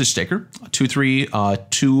 So hostage taker, 2/3,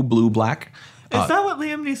 2 blue black. Is that what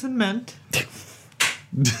Liam Neeson meant?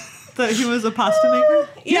 That he was a pasta maker?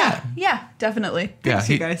 Yeah, definitely. Thanks,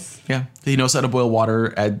 you guys. Yeah, he knows how to boil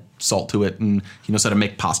water, add salt to it, and he knows how to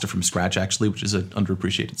make pasta from scratch, actually, which is an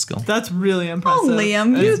underappreciated skill. That's really impressive. Oh,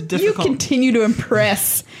 Liam, you continue to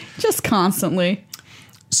impress just constantly.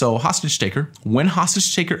 So hostage taker, when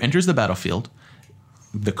hostage taker enters the battlefield,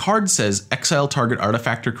 the card says exile target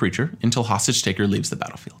artifact or creature until hostage taker leaves the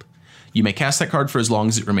battlefield. You may cast that card for as long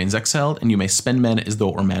as it remains exiled, and you may spend mana as though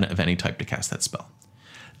it were mana of any type to cast that spell.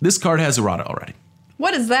 This card has errata already.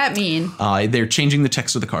 What does that mean? They're changing the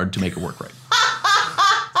text of the card to make it work right.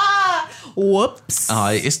 Whoops.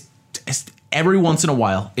 It's every once in a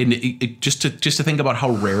while, and just to think about how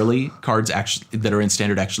rarely cards actually that are in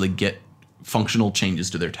standard actually get functional changes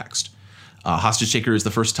to their text. Hostage Taker is the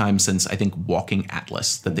first time since, I think, Walking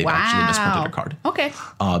Atlas that they've actually misprinted a card. Okay.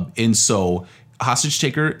 And so Hostage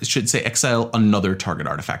Taker should say exile another target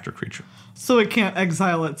artifact or creature. So it can't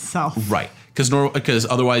exile itself. Right. Because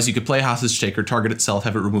otherwise you could play Hostage Taker, target itself,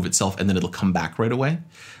 have it remove itself, and then it'll come back right away.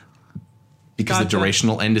 Because the duration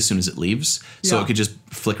will end as soon as it leaves. So it could just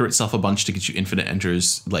flicker itself a bunch to get you infinite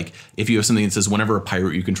enters. Like, if you have something that says, whenever a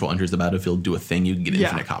pirate you control enters the battlefield, do a thing, you can get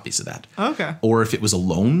infinite copies of that. Okay. Or if it was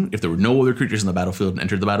alone, if there were no other creatures in the battlefield and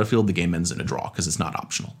entered the battlefield, the game ends in a draw because it's not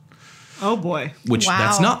optional. Oh, boy. Which,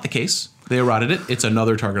 that's not the case. They errated it. It's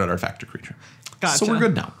another target artifact or creature. Gotcha. So we're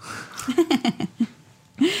good now.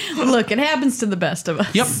 Look, it happens to the best of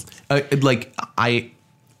us. Yep.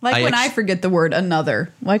 When I forget the word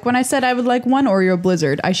another. Like when I said I would like one Oreo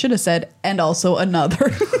Blizzard, I should have said, and also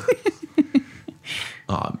another.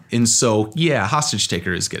 And so, Hostage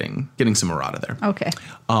Taker is getting some errata there. Okay.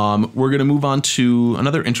 We're going to move on to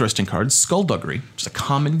another interesting card, Skullduggery. It's a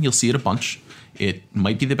common. You'll see it a bunch. It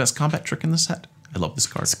might be the best combat trick in the set. I love this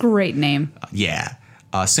card. It's a great name.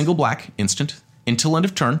 Single black, instant. Until end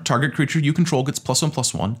of turn, target creature you control gets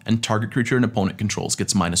 +1/+1, and target creature an opponent controls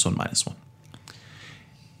gets -1/-1.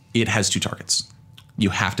 It has 2 targets. You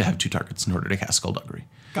have to have 2 targets in order to cast Skullduggery.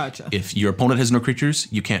 Gotcha. If your opponent has no creatures,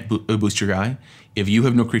 you can't boost your guy. If you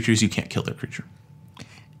have no creatures, you can't kill their creature.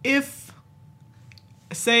 If,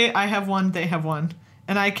 say I have one, they have one,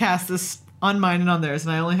 and I cast this on mine and on theirs,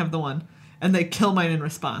 and I only have the one, and they kill mine in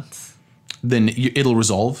response, then it'll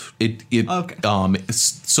resolve. Okay.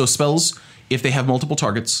 So spells, if they have multiple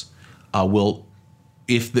targets,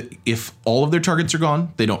 if all of their targets are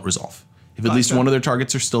gone, they don't resolve. If at least one of their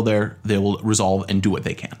targets are still there, they will resolve and do what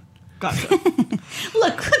they can. Gotcha.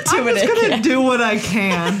 Look, I'm just gonna do what I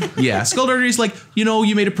can. Yeah, Skullduggery is like,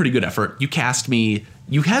 you made a pretty good effort. You cast me.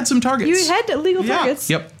 You had some targets. You had illegal targets.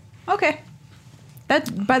 Yep. Okay.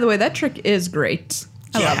 By the way, that trick is great.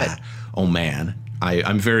 I love it. Oh man,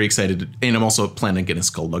 I'm very excited, and I'm also planning on getting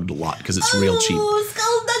Skulldugged a lot because it's real cheap.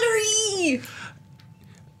 Skullduggery!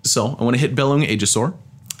 So I want to hit Bellowing Aegisaur.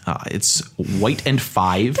 It's white and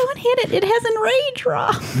 5. Don't hit it. It has Enrage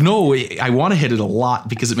draw. No, I want to hit it a lot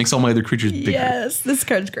because it makes all my other creatures bigger. Yes, this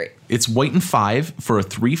card's great. It's white and 5 for a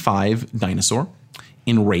 3/5 dinosaur.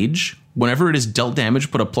 Enrage. Whenever it is dealt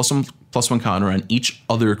damage, put a +1/+1 counter on each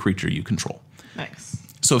other creature you control. Nice.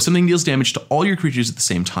 So if something deals damage to all your creatures at the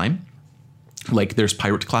same time, like there's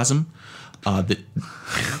Pirate Clasm,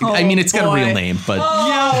 it's got a real name,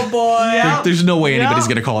 but there's no way anybody's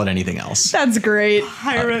going to call it anything else. That's great.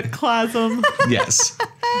 Pirate Clasm. Yes.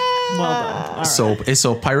 Well done. All right.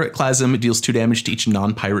 So Pirate Clasm deals 2 damage to each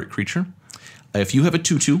non-pirate creature. If you have a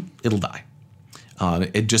 2/2, it'll die.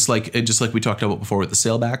 Just like we talked about before with the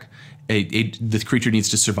Sailback, the creature needs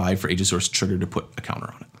to survive for Aegisaur's trigger to put a counter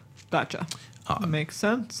on it. Gotcha. Makes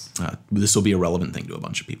sense. This will be a relevant thing to a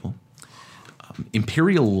bunch of people.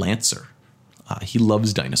 Imperial Lancer. He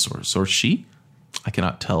loves dinosaurs, or she. I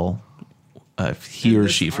cannot tell if he or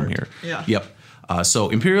she from here. Yeah. Yep. So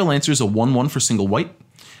Imperial Lancer is a 1/1 for single white.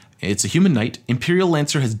 It's a human knight. Imperial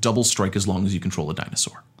Lancer has double strike as long as you control a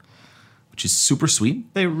dinosaur, which is super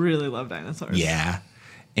sweet. They really love dinosaurs. Yeah.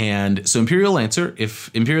 And so Imperial Lancer, if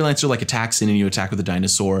Imperial Lancer attacks in and you attack with a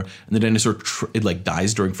dinosaur, and the dinosaur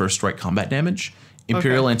dies during first strike combat damage,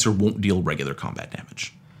 Imperial Lancer won't deal regular combat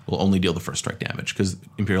damage. Will only deal the first strike damage because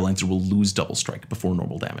Imperial Lancer will lose double strike before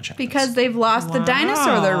normal damage happens. Because they've lost the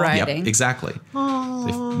dinosaur they're riding. Yep, exactly.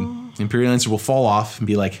 Imperial Lancer will fall off and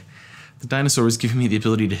be like, the dinosaur was giving me the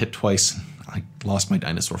ability to hit twice. I lost my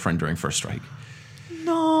dinosaur friend during first strike.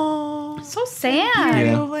 No. So sad.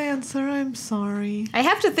 Imperial Lancer, I'm sorry. I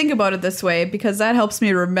have to think about it this way because that helps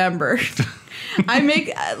me remember. I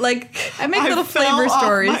make little flavor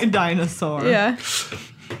stories. My dinosaur. Yeah.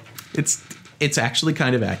 It's actually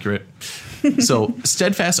kind of accurate. So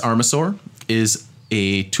Steadfast Armosaur is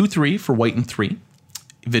a 2/3 for white and 3.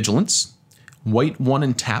 Vigilance. White 1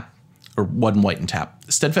 and tap. Or 1 white and tap.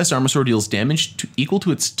 Steadfast Armosaur deals damage equal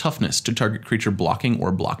to its toughness to target creature blocking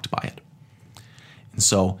or blocked by it. And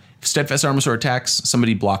so if Steadfast Armosaur attacks,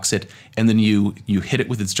 somebody blocks it, and then you hit it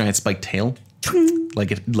with its giant spiked tail,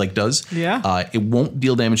 like it does. Yeah. It won't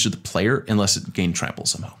deal damage to the player unless it gained trample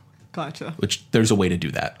somehow. Gotcha. Which there's a way to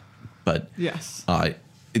do that, but yes.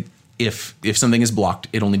 If something is blocked,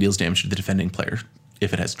 it only deals damage to the defending player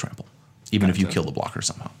if it has trample, even if you kill the blocker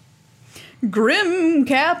somehow. Grim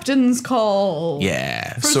Captain's Call.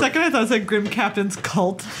 Yeah. For a second, I thought it said Grim Captain's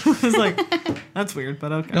Cult. I was like, that's weird,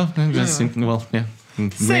 but okay. No, well, yeah.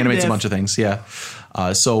 Reanimates a bunch of things, yeah.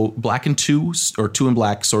 So black and 2, or 2 and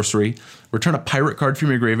black sorcery. Return a pirate card from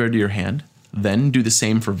your graveyard to your hand. Then do the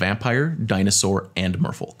same for vampire, dinosaur, and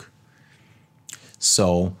merfolk.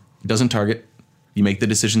 So it doesn't target. You make the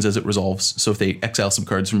decisions as it resolves. So if they exile some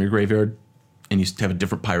cards from your graveyard and you have a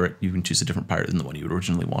different pirate, you can choose a different pirate than the one you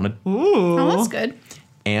originally wanted. Ooh. Oh, that's good.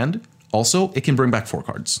 And also, it can bring back 4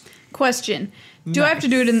 cards. Question. Do I have to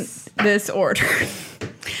do it in this order?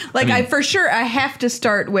 I for sure, I have to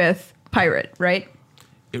start with pirate, right?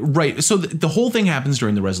 Right. So the whole thing happens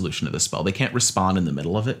during the resolution of the spell. They can't respawn in the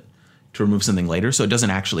middle of it to remove something later. So it doesn't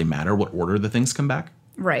actually matter what order the things come back.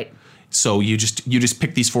 Right. So you just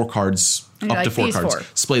pick these 4 cards, up to 4 cards,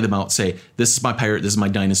 splay them out, say, this is my pirate, this is my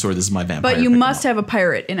dinosaur, this is my vampire. But you must have a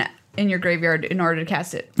pirate in your graveyard in order to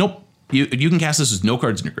cast it. Nope. You can cast this with no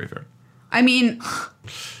cards in your graveyard. I mean,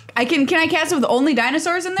 can I cast it with only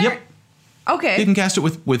dinosaurs in there? Yep. Okay. You can cast it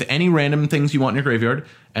with any random things you want in your graveyard,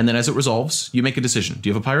 and then as it resolves, you make a decision. Do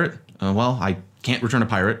you have a pirate? Well, I can't return a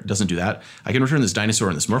pirate. It doesn't do that. I can return this dinosaur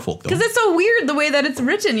and this merfolk, though. Because it's so weird the way that it's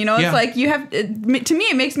written, you know? It's like you have... to me,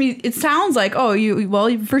 it sounds like,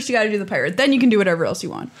 first you got to do the pirate, then you can do whatever else you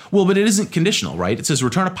want. Well, but it isn't conditional, right? It says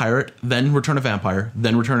return a pirate, then return a vampire,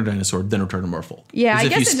 then return a dinosaur, then return a merfolk. Yeah, I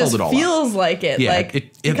guess it just feels like it. Yeah,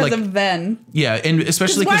 because of then. Yeah, and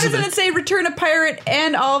especially because why doesn't it say return a pirate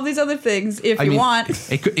and all of these other things if you want?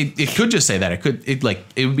 It could just say that.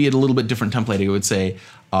 It would be a little bit different template. It would say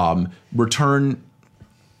return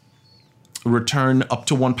up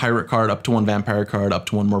to 1 pirate card, up to 1 vampire card, up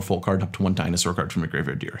to 1 merfolk card, up to 1 dinosaur card from your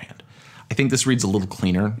graveyard to your hand. I think this reads a little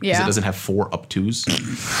cleaner because it doesn't have 4 up 2s.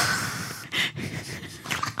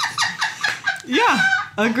 Yeah,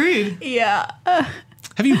 agreed. Yeah.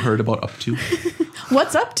 Have you heard about up 2?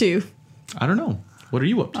 What's up to? I don't know. What are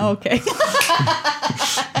you up to? Okay.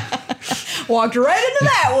 Walked right into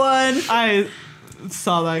that one. I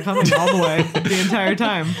saw that coming all the way the entire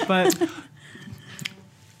time, but...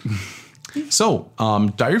 So,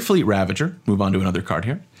 Direfleet Ravager, move on to another card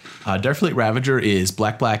here. Direfleet Ravager is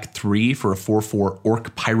black 3 for a 4/4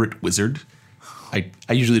 orc pirate wizard. I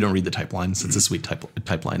usually don't read the type lines. It's a sweet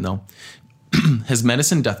type line, though. Has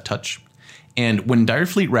medicine, death touch. And when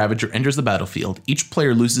Direfleet Ravager enters the battlefield, each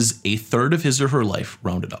player loses a third of his or her life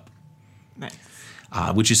rounded up. Nice.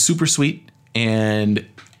 Which is super sweet. And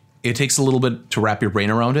it takes a little bit to wrap your brain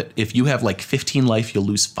around it. If you have like 15 life, you'll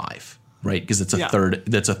lose 5. Right, because it's a third.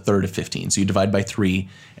 That's a third of 15. So you divide by 3,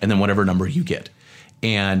 and then whatever number you get,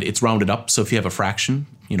 and it's rounded up. So if you have a fraction,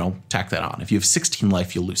 tack that on. If you have 16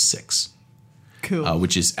 life, you'll lose 6. Cool.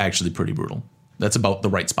 Which is actually pretty brutal. That's about the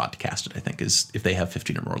right spot to cast it, I think, is if they have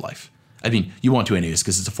 15 or more life. I mean, you want to anyways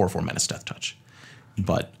because it's a 4/4 menace death touch.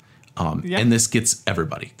 But and this gets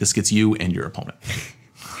everybody. This gets you and your opponent.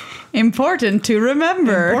 Important to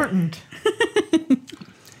remember. Important.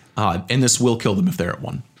 And this will kill them if they're at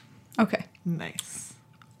 1. Okay. Nice.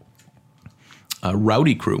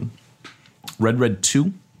 Rowdy Crew. Red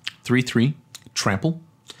 2, 3/3, trample.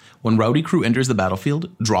 When Rowdy Crew enters the battlefield,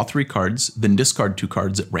 draw 3 cards, then discard 2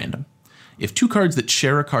 cards at random. If 2 cards that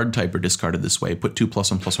share a card type are discarded this way, put 2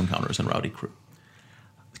 +1/+1 counters on Rowdy Crew.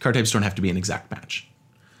 The card types don't have to be an exact match.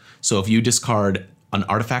 So if you discard an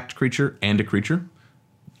artifact creature and a creature,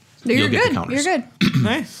 you'll get the counters. You're good.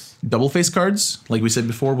 Nice. Double face cards, like we said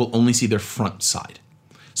before, will only see their front side.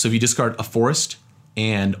 So if you discard a forest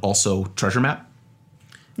and also treasure map,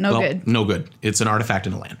 no good. No good. It's an artifact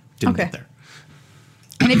and a land. Didn't get there.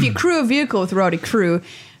 And if you crew a vehicle with Rowdy Crew,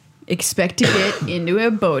 expect to get into a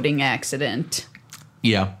boating accident.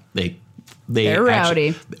 Yeah, they They're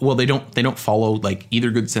rowdy. Well, they don't follow like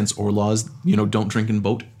either good sense or laws. Don't drink and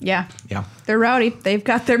boat. Yeah. Yeah. They're rowdy. They've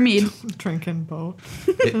got their mead. Drinking boat.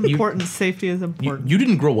 Important. Safety is important. You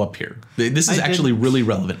didn't grow up here. This is actually really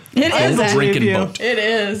relevant. It is. Don't drink and boat. It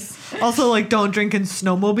is. Also, like, don't drink and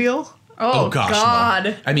snowmobile. Oh gosh. God.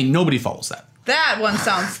 No. I mean, nobody follows that. That one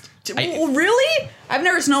sounds... Really? I've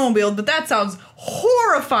never snowmobiled, but that sounds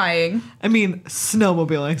horrifying. I mean,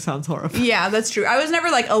 snowmobiling sounds horrifying. Yeah, that's true. I was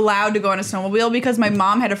never like allowed to go on a snowmobile because my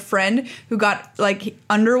mom had a friend who got like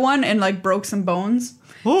under one and like broke some bones.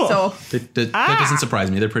 Ooh. So that doesn't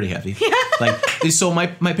surprise me. They're pretty heavy. So my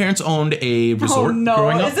parents owned a resort no.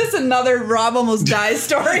 growing up. Is this another Rob almost dies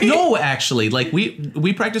story? No, actually, like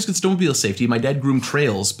we practiced good snowmobile safety. My dad groomed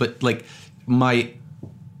trails, but like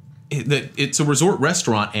it's a resort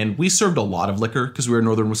restaurant, and we served a lot of liquor because we were in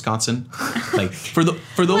northern Wisconsin. Like for those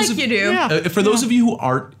like of you do. Yeah. For those of you who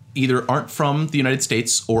aren't from the United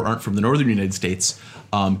States or aren't from the northern United States,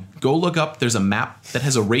 go look up. There's a map that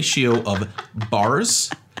has a ratio of bars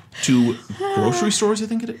to grocery stores. I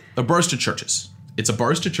think it is bars to churches. It's a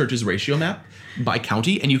bars to churches ratio map by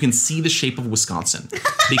county, and you can see the shape of Wisconsin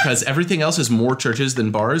because everything else has more churches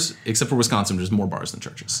than bars, except for Wisconsin, which has more bars than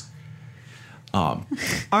churches. All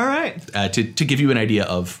right. To give you an idea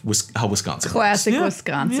of how Wisconsin Classic Yeah.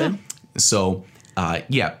 Wisconsin. works. So,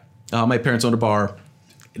 my parents owned a bar.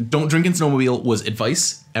 Don't drink and snowmobile was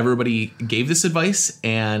advice. Everybody gave this advice,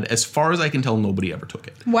 and as far as I can tell, nobody ever took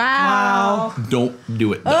it. Wow. Don't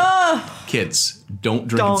do it, though. Kids, don't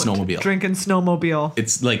drink and snowmobile. Drink and snowmobile.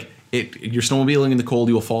 It's like you're snowmobiling in the cold.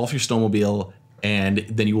 You will fall off your snowmobile, and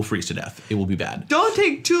then you will freeze to death. It will be bad. Don't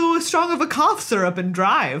take too strong of a cough syrup and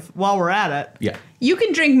drive while we're at it. Yeah. You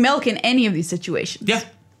can drink milk in any of these situations. Yeah.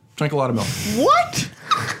 Drink a lot of milk. What?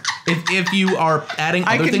 If you are adding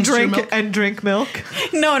I other can things to your drink milk, and drink milk.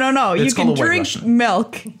 No. You It's can called a White drink Russian.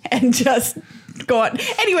 milk and just go on.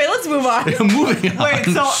 Anyway, let's move on. moving on. Wait,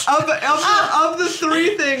 so of the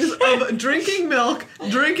three things of drinking milk,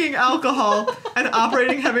 drinking alcohol, and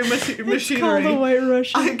operating heavy machinery, called a White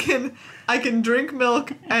Russian. I can drink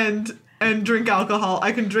milk and drink alcohol.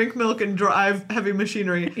 I can drink milk and drive heavy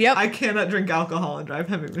machinery. Yep. I cannot drink alcohol and drive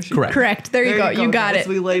heavy machinery. Correct. There you go. You got guys. it.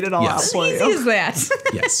 We laid it all Yes. out for Easy you. as that.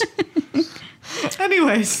 Yes.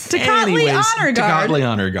 Anyways. Tecatli Honor Guard. Tecatli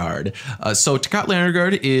Honor Guard. So Tecatli Honor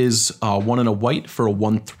Guard is 1 and a white for a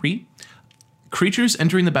 1/3. Creatures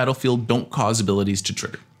entering the battlefield don't cause abilities to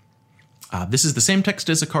trigger. This is the same text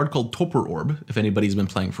as a card called Topor Orb, if anybody's been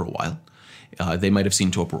playing for a while. They might have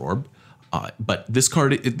seen Topor Orb. But this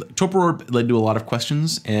card, Topor Orb led to a lot of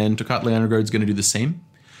questions, and Tecatli Honor Guard is going to do the same.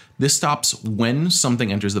 This stops when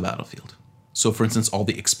something enters the battlefield. So, for instance, all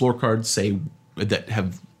the Explore cards say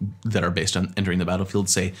that are based on entering the battlefield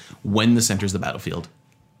say when this enters the battlefield,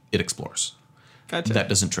 it explores. Gotcha. That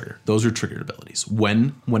doesn't trigger. Those are triggered abilities.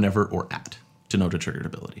 When, whenever, or at denote a triggered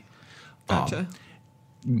ability. Gotcha.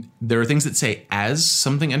 There are things that say as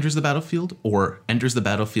something enters the battlefield, or enters the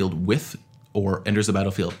battlefield with, or enters the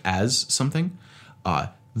battlefield as something.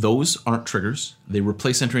 Those aren't triggers. They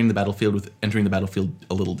replace entering the battlefield with entering the battlefield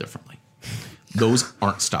a little differently. Those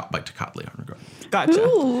aren't stopped by Tecatli Honor Guard. Gotcha.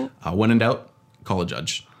 Ooh. When in doubt, call a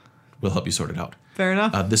judge. We'll help you sort it out. Fair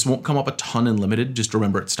enough. This won't come up a ton in Limited. Just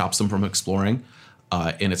remember, it stops them from exploring,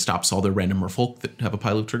 and it stops all their random merfolk that have a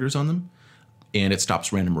pile of triggers on them, and it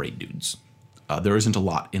stops random raid dudes. There isn't a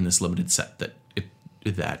lot in this Limited set that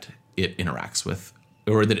it interacts with,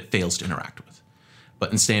 or that it fails to interact with.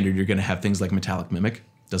 But in Standard, you're going to have things like Metallic Mimic.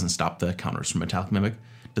 Doesn't stop the counters from Metallic Mimic.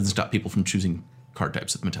 Doesn't stop people from choosing card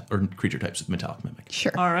types of or creature types of Metallic Mimic.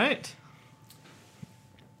 Sure. All right.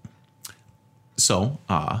 So,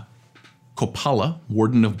 Kopala,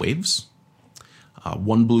 Warden of Waves.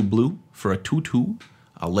 1 blue for a 2/2,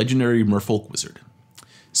 a legendary merfolk wizard.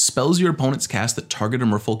 Spells your opponents cast that target a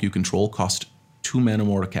merfolk you control cost 2 mana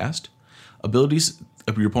more to cast. Abilities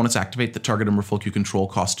of your opponents activate that target a merfolk you control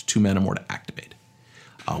cost 2 mana more to activate.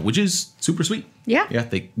 Which is super sweet. Yeah. Yeah,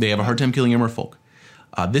 they have a hard time killing your merfolk.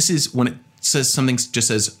 This is when it says something just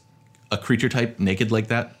says a creature type naked like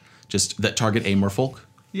that, just that target a merfolk.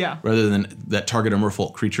 Yeah. Rather than that target a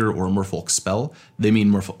merfolk creature or a merfolk spell, it means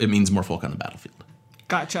merfolk on the battlefield.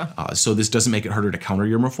 Gotcha. So this doesn't make it harder to counter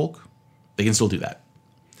your merfolk. They can still do that.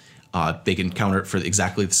 They can counter it for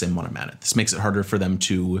exactly the same amount of mana. This makes it harder for them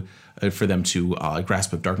to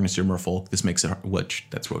Grasp of Darkness your merfolk. This makes it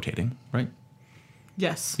that's rotating, right?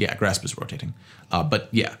 Yes. Yeah, Grasp is rotating. But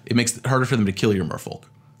yeah, it makes it harder for them to kill your merfolk.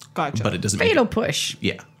 Gotcha. But it doesn't Fatal make it, push.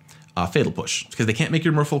 Yeah. Fatal push. Because they can't make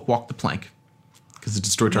your merfolk walk the plank. Because it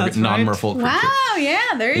destroy target That's right. non-merfolk creature. Wow, yeah,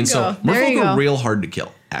 there you And go. so There you merfolk go. are real hard to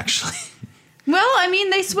kill, actually. Well, I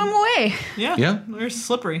mean, they swim away. Yeah. Yeah. They're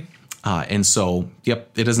slippery. And so,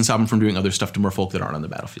 it doesn't stop him from doing other stuff to merfolk that aren't on the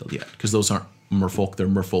battlefield yet, because those aren't merfolk. They're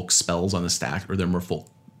merfolk spells on the stack, or they're merfolk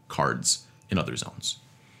cards in other zones.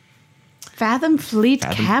 Fathom Fleet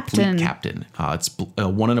Captain. It's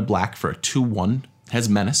 1 and a black for a 2/1. Has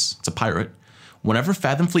menace. It's a pirate. Whenever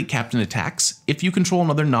Fathom Fleet Captain attacks, if you control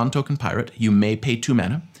another non-token pirate, you may pay 2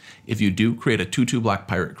 mana. If you do, create a 2/2 black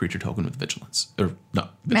pirate creature token with vigilance. Or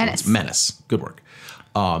not vigilance. Menace. Good work.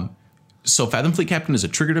 So Fathom Fleet Captain is a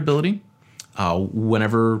triggered ability.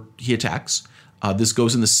 Whenever he attacks, this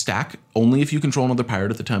goes in the stack only if you control another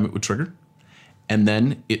pirate at the time it would trigger. And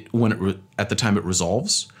then at the time it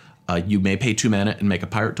resolves, you may pay 2 mana and make a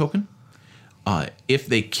pirate token. If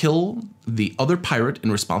they kill the other pirate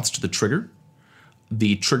in response to the trigger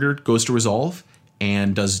goes to resolve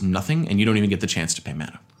and does nothing, and you don't even get the chance to pay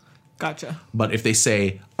mana. Gotcha. But if they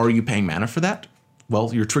say, are you paying mana for that?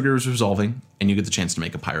 Well, your trigger is resolving, and you get the chance to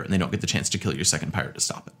make a pirate, and they don't get the chance to kill your second pirate to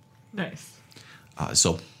stop it. Nice.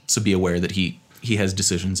 So be aware that he has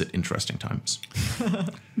decisions at interesting times.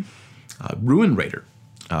 Ruin Raider.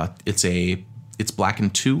 It's black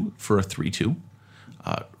and 2 for a 3/2.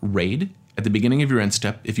 Raid. At the beginning of your end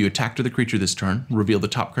step, if you attack the creature this turn, reveal the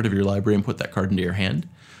top card of your library and put that card into your hand.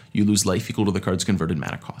 You lose life equal to the card's converted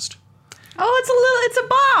mana cost. Oh, it's a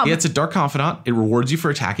bomb. Yeah, it's a Dark Confidant. It rewards you for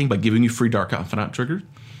attacking by giving you free Dark Confidant trigger.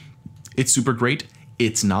 It's super great.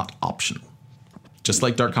 It's not optional. Just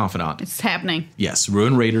like Dark Confidant. It's happening. Yes,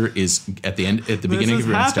 Ruin Raider is at the beginning of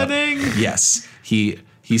your end step. Yes. He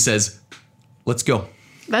says, let's go.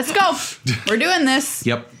 Let's go. We're doing this.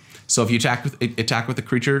 Yep. So if you attack with a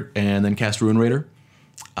creature and then cast Ruin Raider,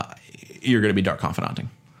 you're going to be Dark Confidanting.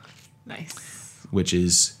 Nice. Which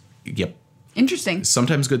is, interesting.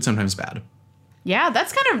 Sometimes good, sometimes bad. Yeah,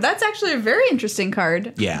 that's actually a very interesting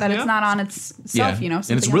card. Yeah. That it's not on itself,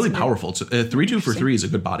 and it's really powerful. It's 3/2 for 3 is a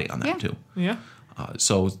good body on that too. Yeah.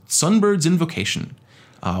 So Sunbird's Invocation.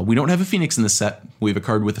 We don't have a Phoenix in this set. We have a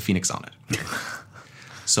card with a Phoenix on it.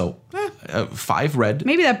 So 5 red.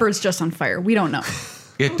 Maybe that bird's just on fire. We don't know.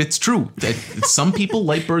 It's true. Some people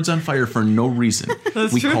light birds on fire for no reason.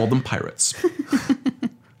 We call them pirates.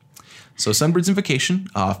 So Sunbird's Invocation,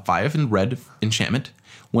 5 and red enchantment.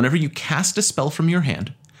 Whenever you cast a spell from your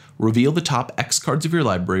hand, reveal the top X cards of your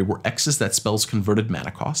library where X is that spell's converted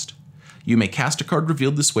mana cost. You may cast a card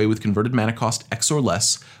revealed this way with converted mana cost X or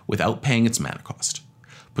less without paying its mana cost.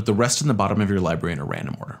 Put the rest in the bottom of your library in a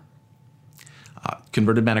random order.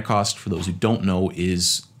 Converted mana cost, for those who don't know,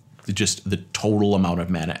 is just the total amount of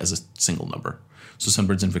mana as a single number. So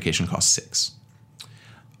Sunbird's Invocation costs 6.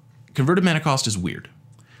 Converted mana cost is weird.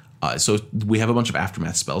 So we have a bunch of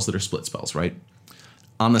Aftermath spells that are split spells, right?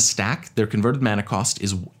 On the stack, their converted mana cost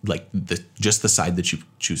is like just the side that you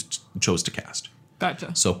chose to cast.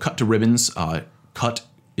 Gotcha. So Cut to Ribbons, cut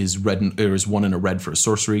is red. There is 1 and a red for a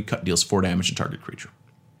sorcery. Cut deals 4 damage to target creature.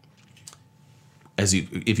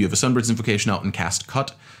 If you have a Sunbird's Invocation out and cast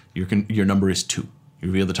Cut, your number is 2. You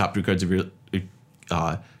reveal the top 2 cards of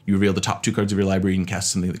your library and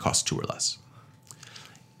cast something that costs 2 or less.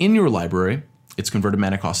 In your library, its converted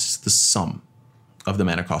mana cost is the sum of the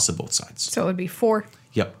mana costs of both sides. So it would be 4.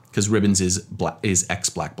 Yep, because Ribbons is X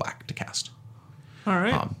black to cast. All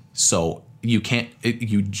right. So you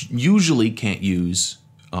usually can't use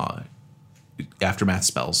Aftermath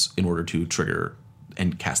spells in order to trigger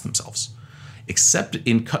and cast themselves, except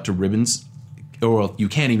in Cut to Ribbons. Or you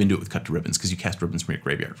can't even do it with Cut to Ribbons because you cast Ribbons from your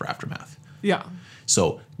graveyard for Aftermath. Yeah.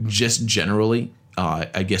 So just generally,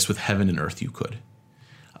 I guess with Heaven and Earth you could,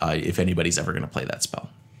 if anybody's ever going to play that spell.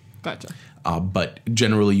 Gotcha. But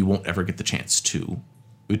generally you won't ever get the chance to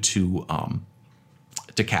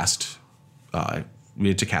cast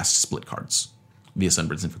split cards via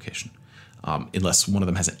Sunbird's Invocation, unless one of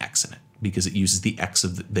them has an X in it, because it uses the X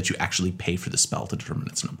that you actually pay for the spell to determine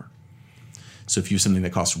its number. So if you use something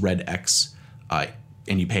that costs red X,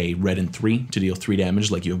 and you pay red and 3 to deal 3 damage,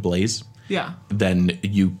 like you have Blaze, then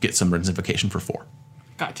you get Sunbird's Invocation for 4.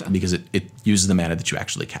 Gotcha. Because it uses the mana that you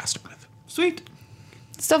actually cast it with. Sweet.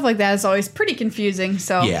 Stuff like that is always pretty confusing.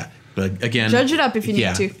 So yeah, but again, judge it up if you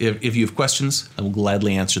need to. If you have questions, I will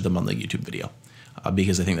gladly answer them on the YouTube video,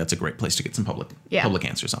 because I think that's a great place to get some public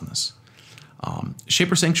answers on this.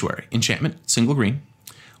 Shaper Sanctuary, enchantment, single green.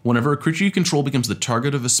 Whenever a creature you control becomes the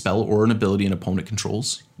target of a spell or an ability an opponent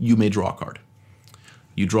controls, you may draw a card.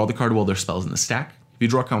 You draw the card while their spell's in the stack. If you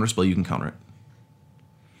draw a counter spell, you can counter it.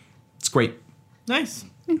 It's great. Nice.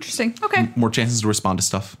 Interesting. Okay. More chances to respond to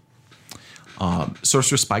stuff.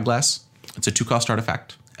 Sorcerer's Spyglass. It's a 2-cost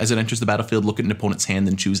artifact. As it enters the battlefield, look at an opponent's hand,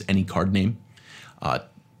 then choose any card name.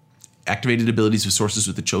 Activated abilities of sources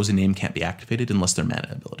with the chosen name can't be activated unless they're mana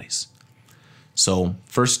abilities. So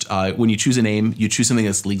first, when you choose a name, you choose something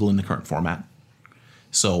that's legal in the current format.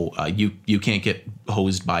 So you can't get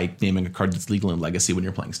hosed by naming a card that's legal in Legacy when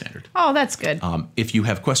you're playing Standard. Oh, that's good. If you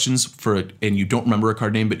have questions for it and you don't remember a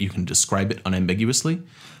card name, but you can describe it unambiguously,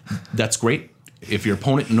 that's great. If your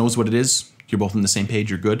opponent knows what it is, you're both on the same page,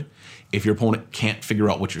 you're good. If your opponent can't figure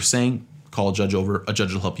out what you're saying, call a judge over. A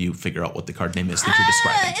judge will help you figure out what the card name is that you're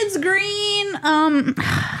describing. It's green.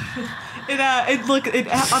 It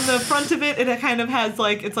on the front of it, it kind of has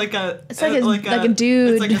it's like a dude.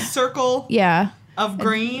 It's like a circle. Yeah. Of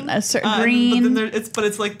green. Green. But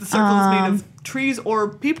it's like the circle is made of trees or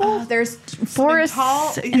people. There's forests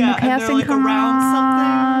tall, in the casting and they're like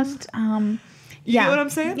around something. You get what I'm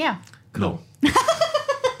saying? Yeah. No.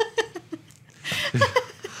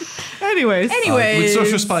 Anyways. With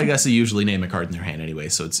Sorcerer's Spy, I guess they usually name a card in their hand anyway,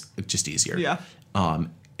 so it's just easier. Yeah.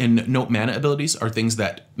 And note mana abilities are things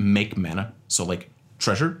that make mana. So like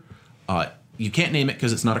Treasure, you can't name it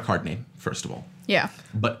because it's not a card name, first of all. Yeah.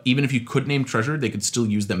 But even if you could name Treasure, they could still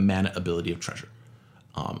use the mana ability of Treasure.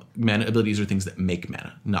 Mana abilities are things that make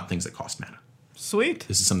mana, not things that cost mana. Sweet.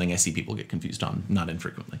 This is something I see people get confused on, not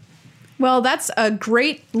infrequently. Well, that's a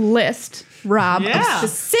great list, Rob, Yeah. of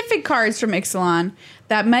specific cards from Ixalan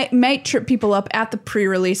that might trip people up at the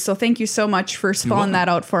pre-release. So thank you so much for spelling that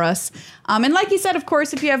out for us. And like you said, of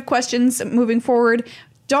course, if you have questions moving forward,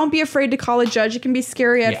 don't be afraid to call a judge. It can be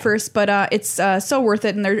scary at first, but it's so worth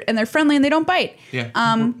it, and they're friendly and they don't bite. Yeah. We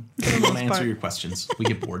want to answer your questions. We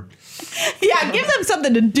get bored. Yeah, give them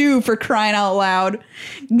something to do, for crying out loud.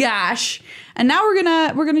 Gosh. And now we're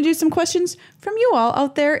gonna do some questions from you all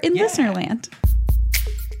out there in Listenerland.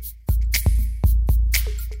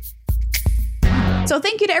 So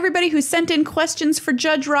thank you to everybody who sent in questions for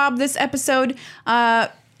Judge Rob this episode.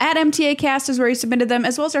 At MTAcast is where you submitted them,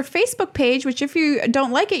 as well as our Facebook page, which if you don't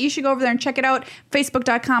like it, you should go over there and check it out,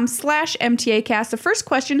 facebook.com/MTAcast. The first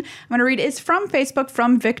question I'm going to read is from Facebook,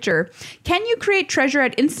 from Victor. Can you create treasure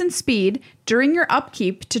at instant speed during your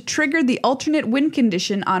upkeep to trigger the alternate win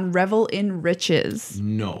condition on Revel in Riches?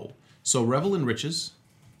 No. So Revel in Riches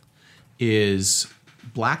is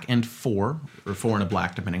black and 4, or 4 and a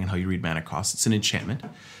black, depending on how you read mana cost. It's an enchantment.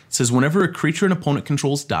 It says, whenever a creature an opponent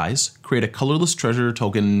controls dies, create a colorless treasure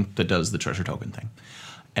token that does the treasure token thing.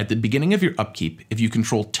 At the beginning of your upkeep, if you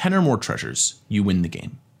control 10 or more treasures, you win the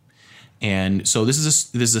game. And so this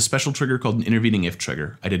is a special trigger called an intervening if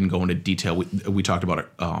trigger. I didn't go into detail. We talked about it,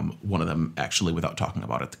 one of them actually, without talking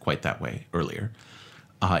about it quite that way earlier.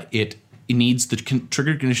 It needs the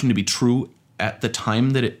trigger condition to be true at the time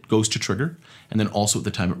that it goes to trigger, and then also at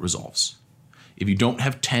the time it resolves. If you don't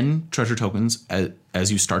have 10 treasure tokens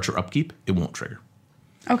as you start your upkeep, it won't trigger.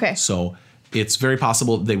 Okay. So it's very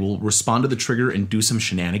possible they will respond to the trigger and do some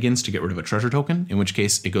shenanigans to get rid of a treasure token, in which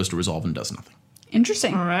case it goes to resolve and does nothing.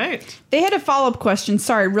 Interesting. All right. They had a follow-up question.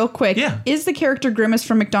 Sorry, real quick. Yeah. Is the character Grimace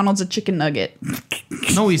from McDonald's a chicken nugget?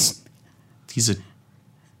 No, he's a...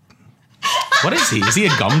 What is he? Is he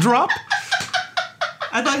a gumdrop?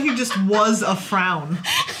 I thought he just was a frown.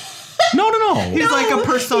 No. He's like a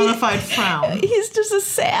personified frown. He's just a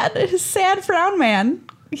sad frown man.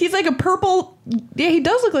 He's like a purple... Yeah, he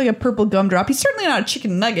does look like a purple gumdrop. He's certainly not a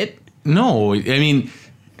chicken nugget. No, I mean...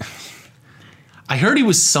 I heard he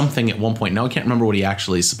was something at one point. Now I can't remember what he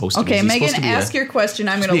actually is supposed to be. Okay, Megan, ask your question.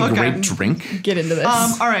 I'm going to to great drink. Get into this.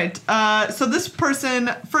 All right. So this person...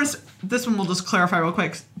 First, this one we'll just clarify real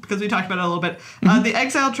quick because we talked about it a little bit. The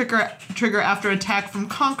exile trigger after attack from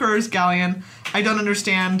Conqueror's Galleon. I don't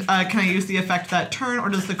understand. Can I use the effect that turn, or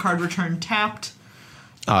does the card return tapped?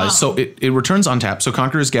 So it returns untapped. So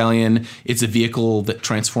Conqueror's Galleon, it's a vehicle that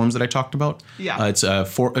transforms that I talked about. Yeah. It's a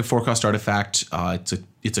 4-cost artifact.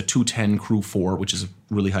 It's a 2/10 crew 4, which is a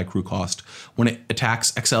really high crew cost. When it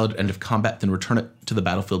attacks, exile at end of combat, then return it to the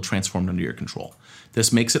battlefield transformed under your control.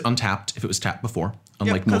 This makes it untapped if it was tapped before,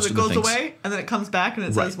 unlike most of the things. Because it goes away, and then it comes back, and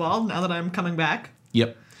it says, well, now that I'm coming back.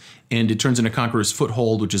 Yep. And it turns into Conqueror's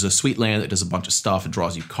Foothold, which is a sweet land that does a bunch of stuff. It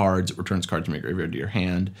draws you cards. It returns cards from your graveyard to your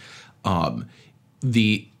hand.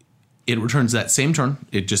 It returns that same turn.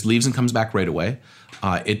 It just leaves and comes back right away.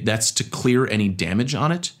 That's to clear any damage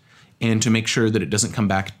on it and to make sure that it doesn't come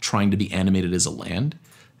back trying to be animated as a land.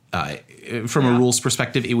 From a rules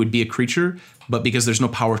perspective, it would be a creature, but because there's no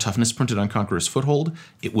power toughness printed on Conqueror's Foothold,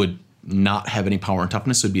 it would not have any power and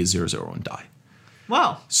toughness. So it'd be a 0/0 and die.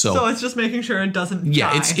 Wow. So it's just making sure it doesn't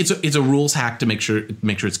die. It's a rules hack to make sure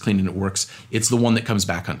it's clean and it works. It's the one that comes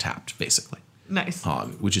back untapped, basically. Nice.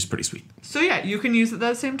 Which is pretty sweet. So yeah, you can use it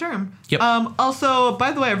that same term. Yep. Also,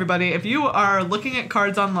 by the way, everybody, if you are looking at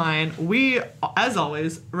cards online, we, as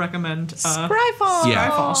always, recommend Scryfall.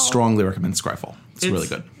 Yeah, strongly recommend Scryfall. It's really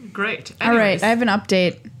good. Great. All right, I have an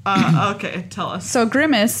update. Okay, tell us. So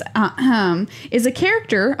Grimace is a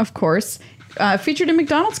character, of course, featured in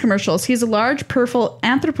McDonald's commercials. He's a large, purple,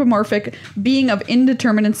 anthropomorphic being of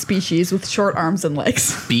indeterminate species with short arms and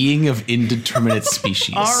legs. Being of indeterminate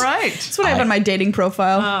species. All right. That's what I have on my dating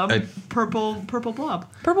profile. Purple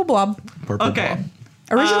blob. Purple blob. Purple Okay. blob.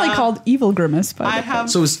 Originally called Evil Grimace. By I the have.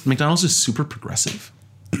 So is McDonald's just super progressive?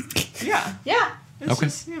 Yeah. Yeah. It's Okay.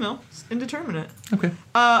 just, indeterminate. Okay.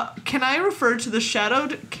 Can I refer to the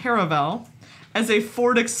shadowed Caravel as a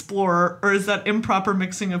Ford Explorer, or is that improper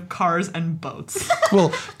mixing of cars and boats?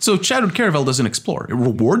 Well, so Shadowed Caravel doesn't explore. It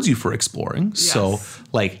rewards you for exploring. So,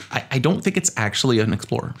 Yes. I don't think it's actually an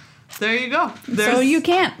explorer. There you go. So you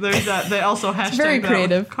can't. There's that. They also hashtag very that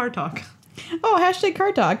creative. with Car Talk. Oh, hashtag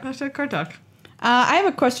car talk. Hashtag Car Talk. I have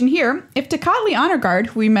a question here. If Tecatli Honor Guard,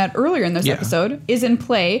 who we met earlier in this Yeah. episode, is in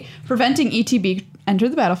play, preventing ETB enter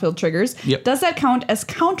the battlefield triggers, Yep. does that count as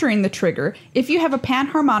countering the trigger? If you have a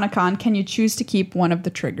Panharmonicon, can you choose to keep one of the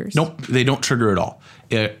triggers? Nope, they don't trigger at all.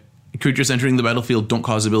 Creatures entering the battlefield don't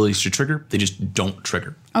cause abilities to trigger. They just don't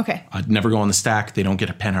trigger. Okay. Never go on the stack. They don't get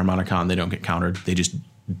a Panharmonicon. They don't get countered. They just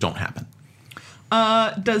don't happen.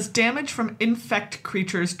 Does damage from infect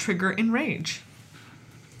creatures trigger Enrage?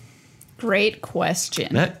 Great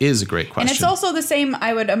question. That is a great question. And it's also the same,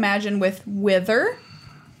 I would imagine, with Wither,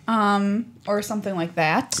 or something like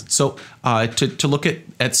that. So to look at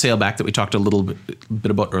Sailback that we talked a little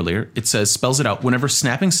bit about earlier, it spells it out. Whenever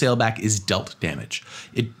snapping Sailback is dealt damage,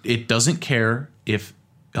 it doesn't care if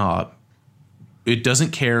that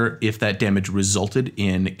damage resulted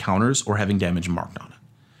in counters or having damage marked on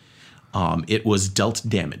it. It was dealt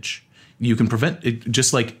damage. You can prevent it,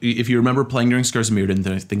 just like if you remember playing during Scars of Mirrodin,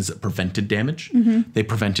 the things that prevented damage, they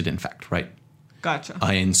prevented infect, right? Gotcha.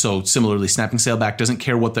 And so similarly, snapping Sailback doesn't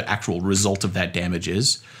care what the actual result of that damage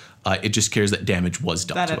is. It just cares that damage was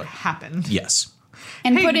dealt that to it it. happened. Yes.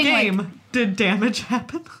 And Hey, putting game, did damage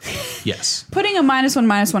happen? Yes. putting a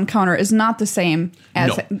 -1/-1 counter is not the same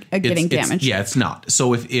as getting damage. Yeah, it's not.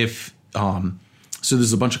 So if so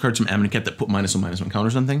there's a bunch of cards from Amonkhet that put -1/-1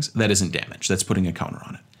 counters on things. That isn't damage. That's putting a counter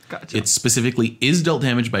on it. Gotcha. It specifically is dealt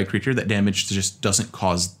damage by a creature. That damage just doesn't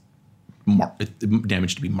cause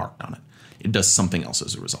damage to be marked on it. It does something else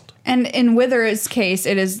as a result. And in Wither's case,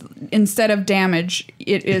 it is, instead of damage,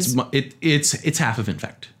 It's half of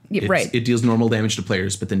infect. Right. It deals normal damage to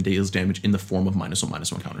players, but then deals damage in the form of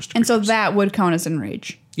 -1/-1 counters to and so creatures. that would count as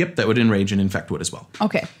Enrage. Yep, that would enrage and infect would as well.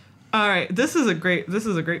 Okay. All right, this is a great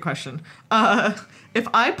question. If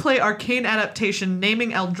I play Arcane Adaptation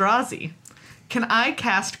naming Eldrazi, can I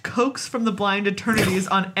cast Coax from the Blind Eternities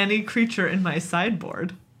on any creature in my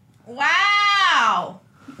sideboard? Wow.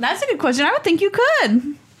 That's a good question. I would think you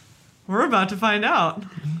could. We're about to find out.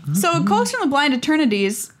 So Coax from the Blind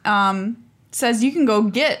Eternities says you can go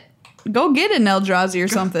get an Eldrazi or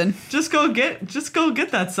something. Just go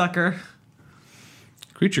get that sucker.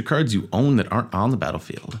 Creature cards you own that aren't on the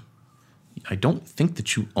battlefield. I don't think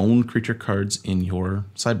that you own creature cards in your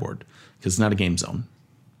sideboard because it's not a game zone.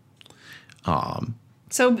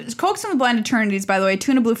 So Coax from the Blind Eternities, by the way,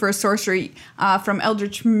 2 and a blue for a sorcery from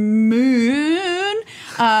Eldritch Moon.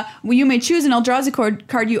 You may choose an Eldrazi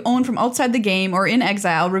card you own from outside the game or in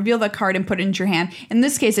exile, reveal that card and put it into your hand. In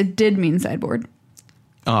this case, it did mean sideboard.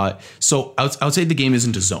 So outside the game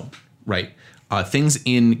isn't a zone, right? Things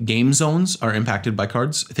in game zones are impacted by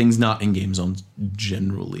cards. Things not in game zones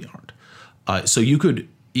generally aren't. So you could,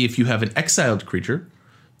 if you have an exiled creature,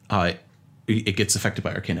 it gets affected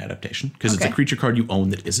by Arcane Adaptation because it's a creature card you own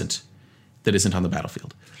that isn't on the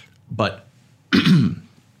battlefield. But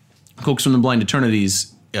Coax from the Blind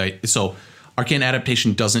Eternities, so Arcane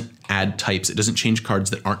Adaptation doesn't add types. It doesn't change cards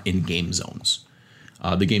that aren't in game zones.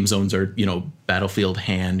 The game zones are, battlefield,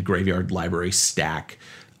 hand, graveyard, library, stack,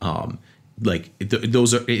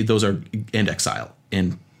 those are and exile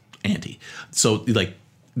and ante. So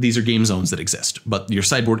these are game zones that exist, but your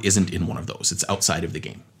sideboard isn't in one of those. It's outside of the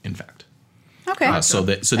game, in fact. Okay. So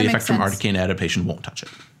the effect from Arcane Adaptation won't touch it.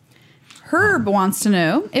 Herb wants to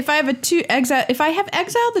know if I have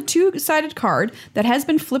exiled the 2-sided card that has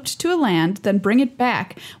been flipped to a land, then bring it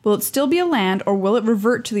back. Will it still be a land, or will it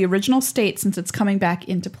revert to the original state since it's coming back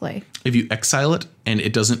into play? If you exile it and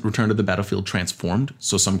it doesn't return to the battlefield transformed,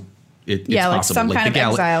 so it's like possible. some kind of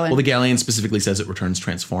exile. Well, the Galleon specifically says it returns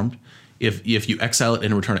transformed. If you exile it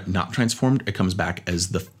and return it not transformed, it comes back as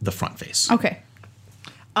the front face. Okay.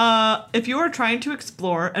 If you are trying to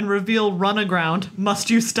explore and reveal Run Aground, must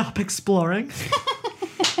you stop exploring?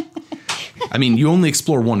 I mean, you only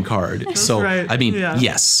explore one card, so right. I mean, Yeah.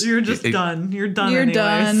 yes, You're just done. You're done. You're anyways.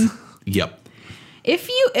 done. Yep. If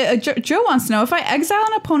you, Joe wants to know, if I exile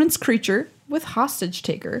an opponent's creature, with hostage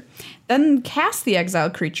taker, then cast the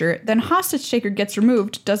exiled creature, then hostage taker gets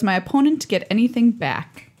removed. Does my opponent get anything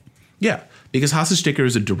back? Yeah, because hostage taker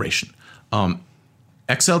is a duration.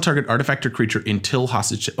 Exile target artifact or creature until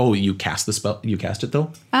hostage. Oh, you cast the spell. You cast it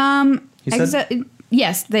though.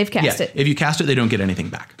 Yes, they've cast it. If you cast it, they don't get anything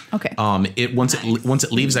back. Okay. Once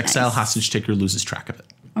it leaves exile, hostage taker loses track of it.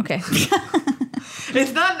 Okay.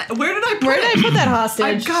 It's not. Where did I put that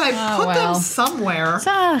hostage? I put them somewhere,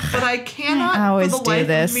 but I cannot for the life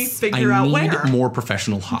of me figure out where. I need more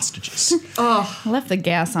professional hostages. I left the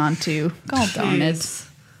gas on too. God darn it.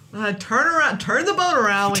 Turn the boat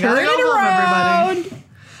around. We Turn gotta go it home, around.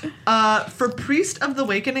 everybody. For Priest of the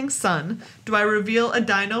Awakening Sun, do I reveal a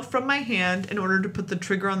dino from my hand in order to put the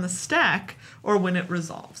trigger on the stack, or when it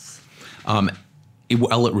resolves?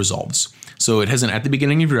 It resolves. So it has an at the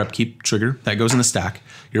beginning of your upkeep trigger that goes in the stack.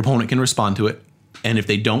 Your opponent can respond to it, and if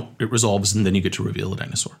they don't, it resolves, and then you get to reveal a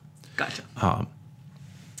dinosaur. Gotcha.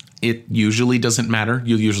 It usually doesn't matter.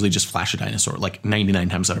 You'll usually just flash a dinosaur, like 99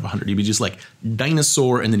 times out of 100. You'd be just like,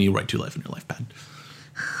 dinosaur, and then you write 2 life in your life pad.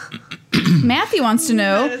 Matthew wants to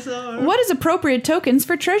know, Dinosaur. what is appropriate tokens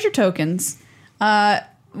for treasure tokens?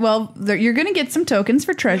 Well, you're going to get some tokens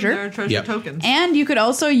for treasure. There are treasure tokens. And you could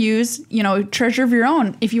also use, treasure of your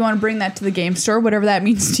own if you want to bring that to the game store, whatever that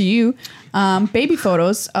means to you. Baby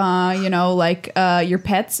photos, like your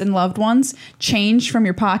pets and loved ones, change from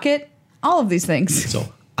your pocket, all of these things.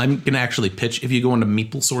 So I'm going to actually pitch, if you go into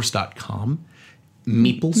meeplesource.com,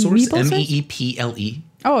 Meeplesource, MEEPLE.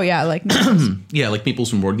 Oh, yeah, like Meeples. Yeah, like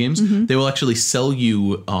Meeples from board games. Mm-hmm. They will actually sell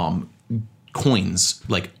you coins,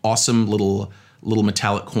 like awesome little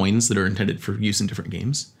metallic coins that are intended for use in different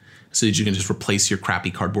games. So that you can just replace your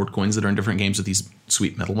crappy cardboard coins that are in different games with these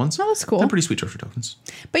sweet metal ones. Oh, that's cool. They're pretty sweet treasure tokens.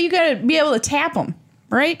 But you got to be able to tap them,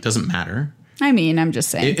 right? Doesn't matter. I mean, I'm just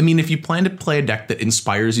saying. I mean, if you plan to play a deck that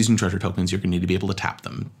inspires using treasure tokens, you're going to need to be able to tap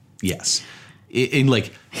them. Yes. In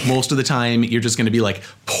like most of the time, you're just going to be like,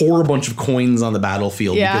 pour a bunch of coins on the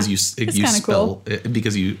battlefield because you spell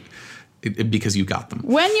because you got them.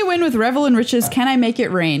 When you win with Revel in Riches, can I make it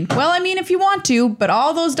rain? Well, I mean, if you want to, but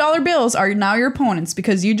all those dollar bills are now your opponents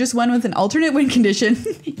because you just went with an alternate win condition.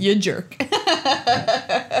 You jerk.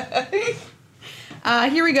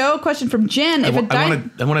 Here we go. Question from Jen. I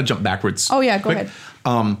want to jump backwards. Oh, yeah. Go ahead.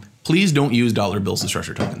 Please don't use dollar bills as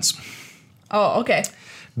treasure tokens. Oh, okay.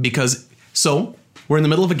 Because we're in the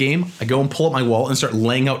middle of a game. I go and pull up my wallet and start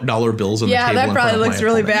laying out dollar bills on the table. Yeah, that probably looks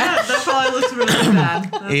really bad. Yeah, that probably looks really bad.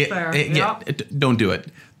 That's fair. Don't do it.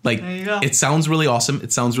 Like, it sounds really awesome.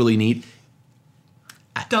 It sounds really neat.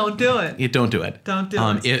 Don't do it. Don't do it. Don't do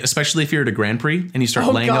it. Especially if you're at a Grand Prix and you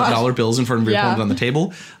start laying out dollar bills in front of your opponent on the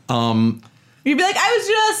table. You'd be like,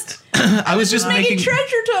 I was just making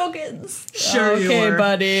treasure tokens. Sure you were. Okay,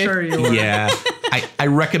 buddy. Sure you were. Yeah. I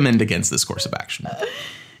recommend against this course of action.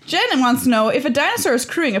 Jen wants to know, if a dinosaur is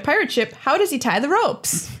crewing a pirate ship, how does he tie the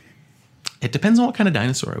ropes? It depends on what kind of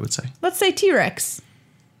dinosaur, I would say. Let's say T-Rex.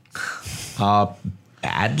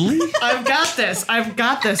 Badly? I've got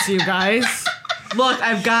this, you guys. Look,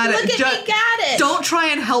 I've got it. Look at me, got it. Don't try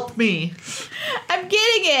and help me. I'm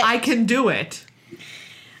getting it. I can do it.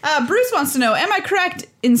 Bruce wants to know, am I correct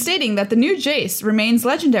in stating that the new Jace remains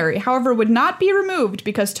legendary, however would not be removed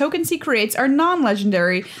because tokens he creates are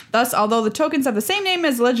non-legendary, thus although the tokens have the same name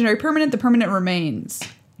as the legendary permanent, the permanent remains?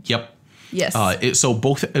 Yep. Yes. So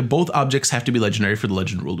both objects have to be legendary for the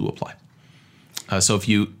legend rule to apply. So if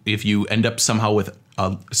you end up somehow with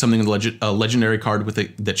something in a legendary card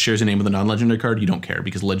that shares a name with a non-legendary card, you don't care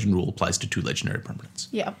because legend rule applies to 2 legendary permanents.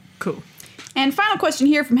 Yeah. Cool. And final question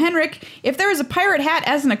here from Henrik. If there is a pirate hat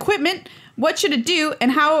as an equipment, what should it do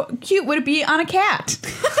and how cute would it be on a cat?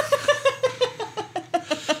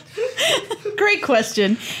 Great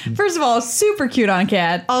question. First of all, super cute on a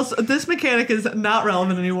cat. Also, this mechanic is not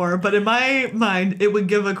relevant anymore, but in my mind, it would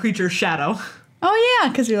give a creature shadow. Oh, yeah,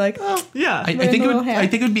 because you're like, oh. Yeah. I think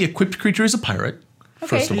it would be equipped creature as a pirate.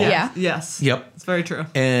 Okay. First of all. Yeah. Yes. Yep. It's very true.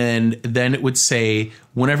 And then it would say,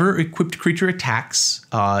 whenever equipped creature attacks,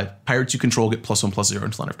 pirates you control get +1/+0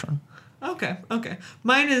 until end of turn. Okay.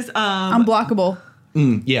 Mine is unblockable.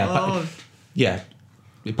 Yeah. Oh. Yeah.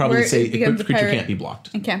 It probably would say equipped creature can't be blocked.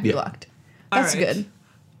 It can't be blocked. That's good.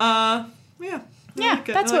 Yeah. Yeah,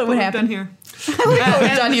 that's what would happen here. I like what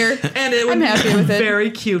we've done here. And it would I'm happy with it.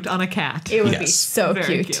 Very cute on a cat. It would be so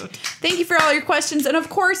very cute. Thank you for all your questions. And of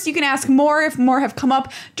course, you can ask more if more have come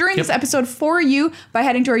up during this episode for you by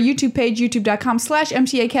heading to our YouTube page,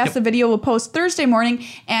 youtube.com/MTAcast. The video will post Thursday morning,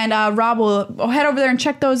 and Rob will head over there and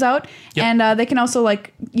check those out. And they can also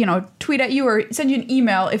tweet at you or send you an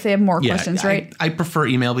email if they have more questions, right? I prefer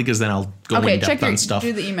email because then I'll go in depth on stuff.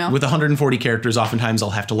 Do the email. With 140 characters, oftentimes I'll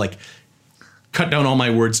have to cut down all my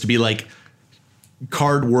words to be like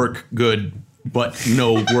card work good, but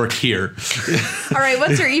no work here. All right,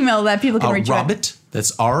 what's your email that people can reach you at? Robbit,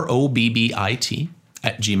 that's ROBBIT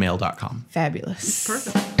 @gmail.com. Fabulous.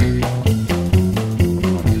 Perfect.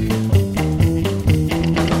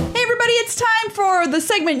 It's time for the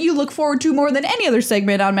segment you look forward to more than any other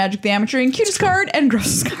segment on Magic the Amateuring, Cutest Card and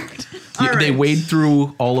Grossest Card. They wade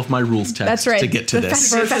through all of my rules text to get to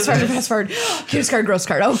this. Fast forward. Cutest Card, Grossest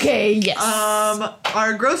Card. Okay, yes.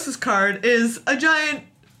 Our grossest card is a giant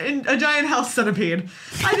house centipede.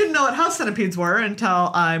 I didn't know what house centipedes were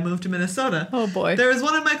until I moved to Minnesota. Oh boy. There was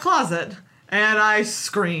one in my closet, and I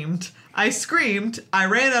screamed. I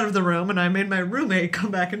ran out of the room, and I made my roommate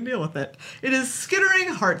come back and deal with it. It is Skittering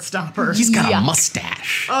Heartstopper. He's got a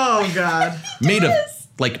mustache. Oh, God. Made of,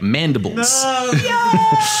 like, mandibles.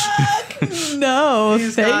 Yuck! No,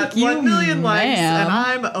 He's thank got you, 1 million legs, ma'am. and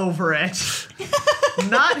I'm over it.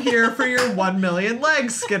 Not here for your 1 million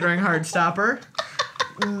legs, Skittering Heartstopper.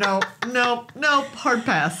 Nope, hard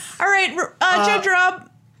pass. All right, Judge Rob,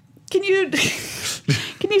 can you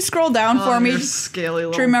scroll down for me Your scaly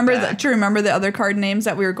little to remember back. to remember the other card names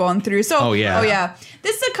that we were going through? So, Oh, yeah.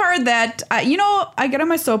 This is a card that I get on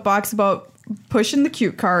my soapbox about pushing the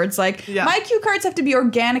cute cards. Like my cute cards have to be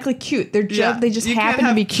organically cute. They just you happen can't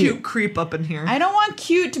to be have cute. creep up in here. I don't want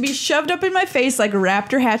cute to be shoved up in my face like a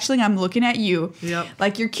raptor hatchling. I'm looking at you. Yep.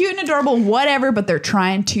 Like you're cute and adorable, whatever, but they're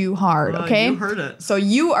trying too hard. Okay. You heard it. So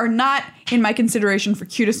you are not in my consideration for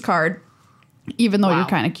cutest card, even though Wow. you're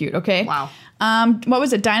kind of cute. Okay. Wow. What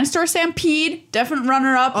was it? Dinosaur Stampede, definite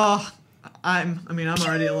runner up. Oh, I'm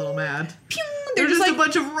already a little mad. Pew! They're just like a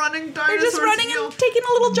bunch of running dinosaurs. they're just running and taking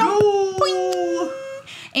a little jump. Go. Boing.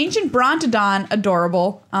 Ancient Brontodon,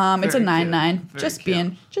 adorable. It's a Very 9/9. cute. Just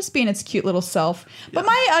Very being its cute little self. But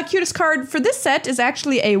my cutest card for this set is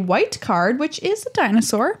actually a white card, which is a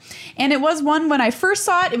dinosaur. And it was one when I first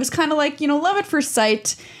saw it. It was kind of like, love at first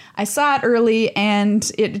sight. I saw it early and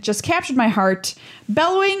it just captured my heart.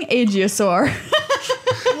 Bellowing Aegiosaur.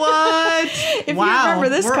 What? If you remember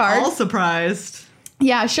this we're card. all surprised.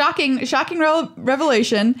 Yeah, shocking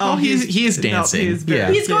revelation. Oh, he is dancing. he's very Yeah.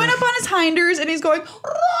 He's going up on his hinders and he's going.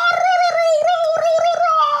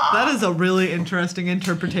 That is a really interesting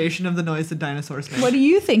interpretation of the noise that dinosaurs make. What do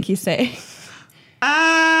you think he's saying?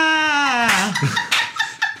 Ah!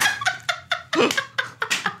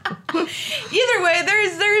 Either way,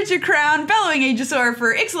 there's your crown. Bellowing Aegiosaur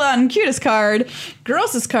for Ixalan, cutest card.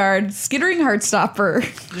 Grossest card, Skittering Heartstopper.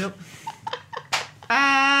 Yep.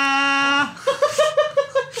 Ah!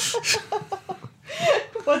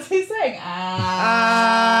 What's he saying?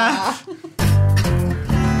 Ah.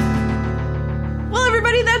 Well,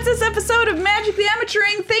 everybody, that's this episode of Magic the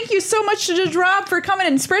Amateuring. Thank you so much to Judge Rob for coming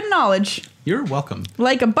and spreading knowledge. You're welcome.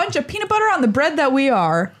 Like a bunch of peanut butter on the bread that we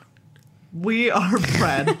are. We are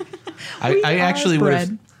bread. I actually would bread.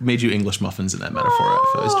 have made you English muffins in that metaphor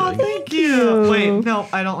if I was doing it. Thank you. Wait, no,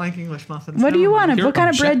 I don't like English muffins. What do you want? You're What kind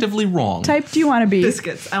of bread objectively wrong. type do you want to be?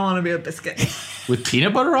 Biscuits. I want to be a biscuit. With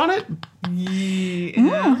peanut butter on it?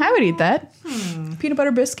 Yeah. I would eat that. Peanut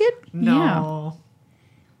butter biscuit? Yeah. No.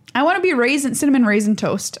 I want to be cinnamon raisin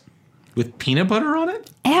toast. With peanut butter on it?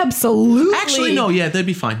 Absolutely. Actually, no. Yeah, that'd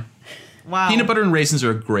be fine. Wow. Peanut butter and raisins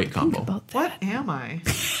are a great combo. About that. What am I?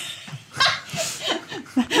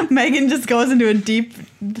 Megan just goes into a deep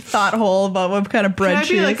thought hole about what kind of bread Can I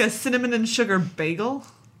she be is. like a cinnamon and sugar bagel?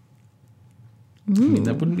 I mean,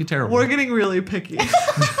 that wouldn't be terrible. We're getting really picky.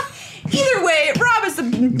 Either way, Rob is the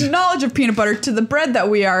knowledge of peanut butter to the bread that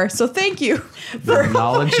we are. So thank you The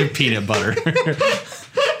knowledge of peanut butter. for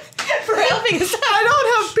helping us out. I don't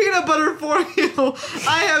have peanut butter for you.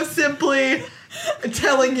 I have simply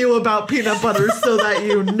telling you about peanut butter so that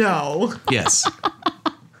you know. Yes.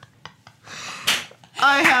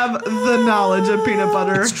 I have the knowledge of peanut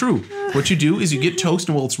butter. It's true. What you do is you get toast,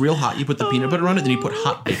 and while it's real hot, you put the peanut butter on it, then you put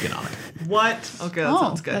hot bacon on it. What? Okay, that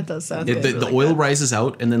sounds good. That does sound That's good. The really oil good. rises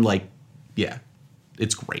out, and then,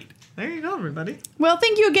 it's great. There you go, everybody. Well,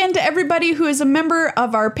 thank you again to everybody who is a member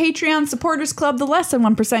of our Patreon supporters club. The Less Than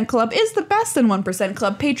 1% Club is the Best Than 1%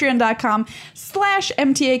 Club.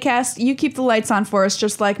 Patreon.com/MTAcast. You keep the lights on for us,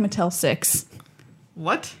 just like Motel 6.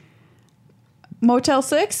 What? Motel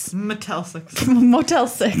 6? Mattel 6. Motel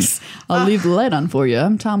 6. I'll leave the light on for you.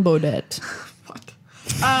 I'm Tom Bodette. What?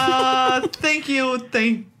 Thank you.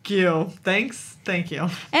 Thanks. Thank you. And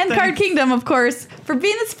Thanks. Card Kingdom, of course, for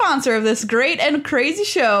being the sponsor of this great and crazy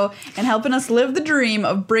show and helping us live the dream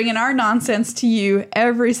of bringing our nonsense to you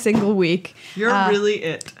every single week. You're really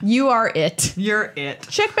it. You are it. You're it.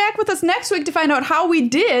 Check back with us next week to find out how we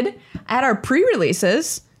did at our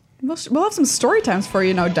pre-releases. We'll have some story times for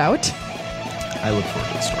you, no doubt. I look forward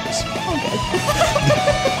to the stories.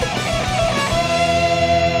 Okay.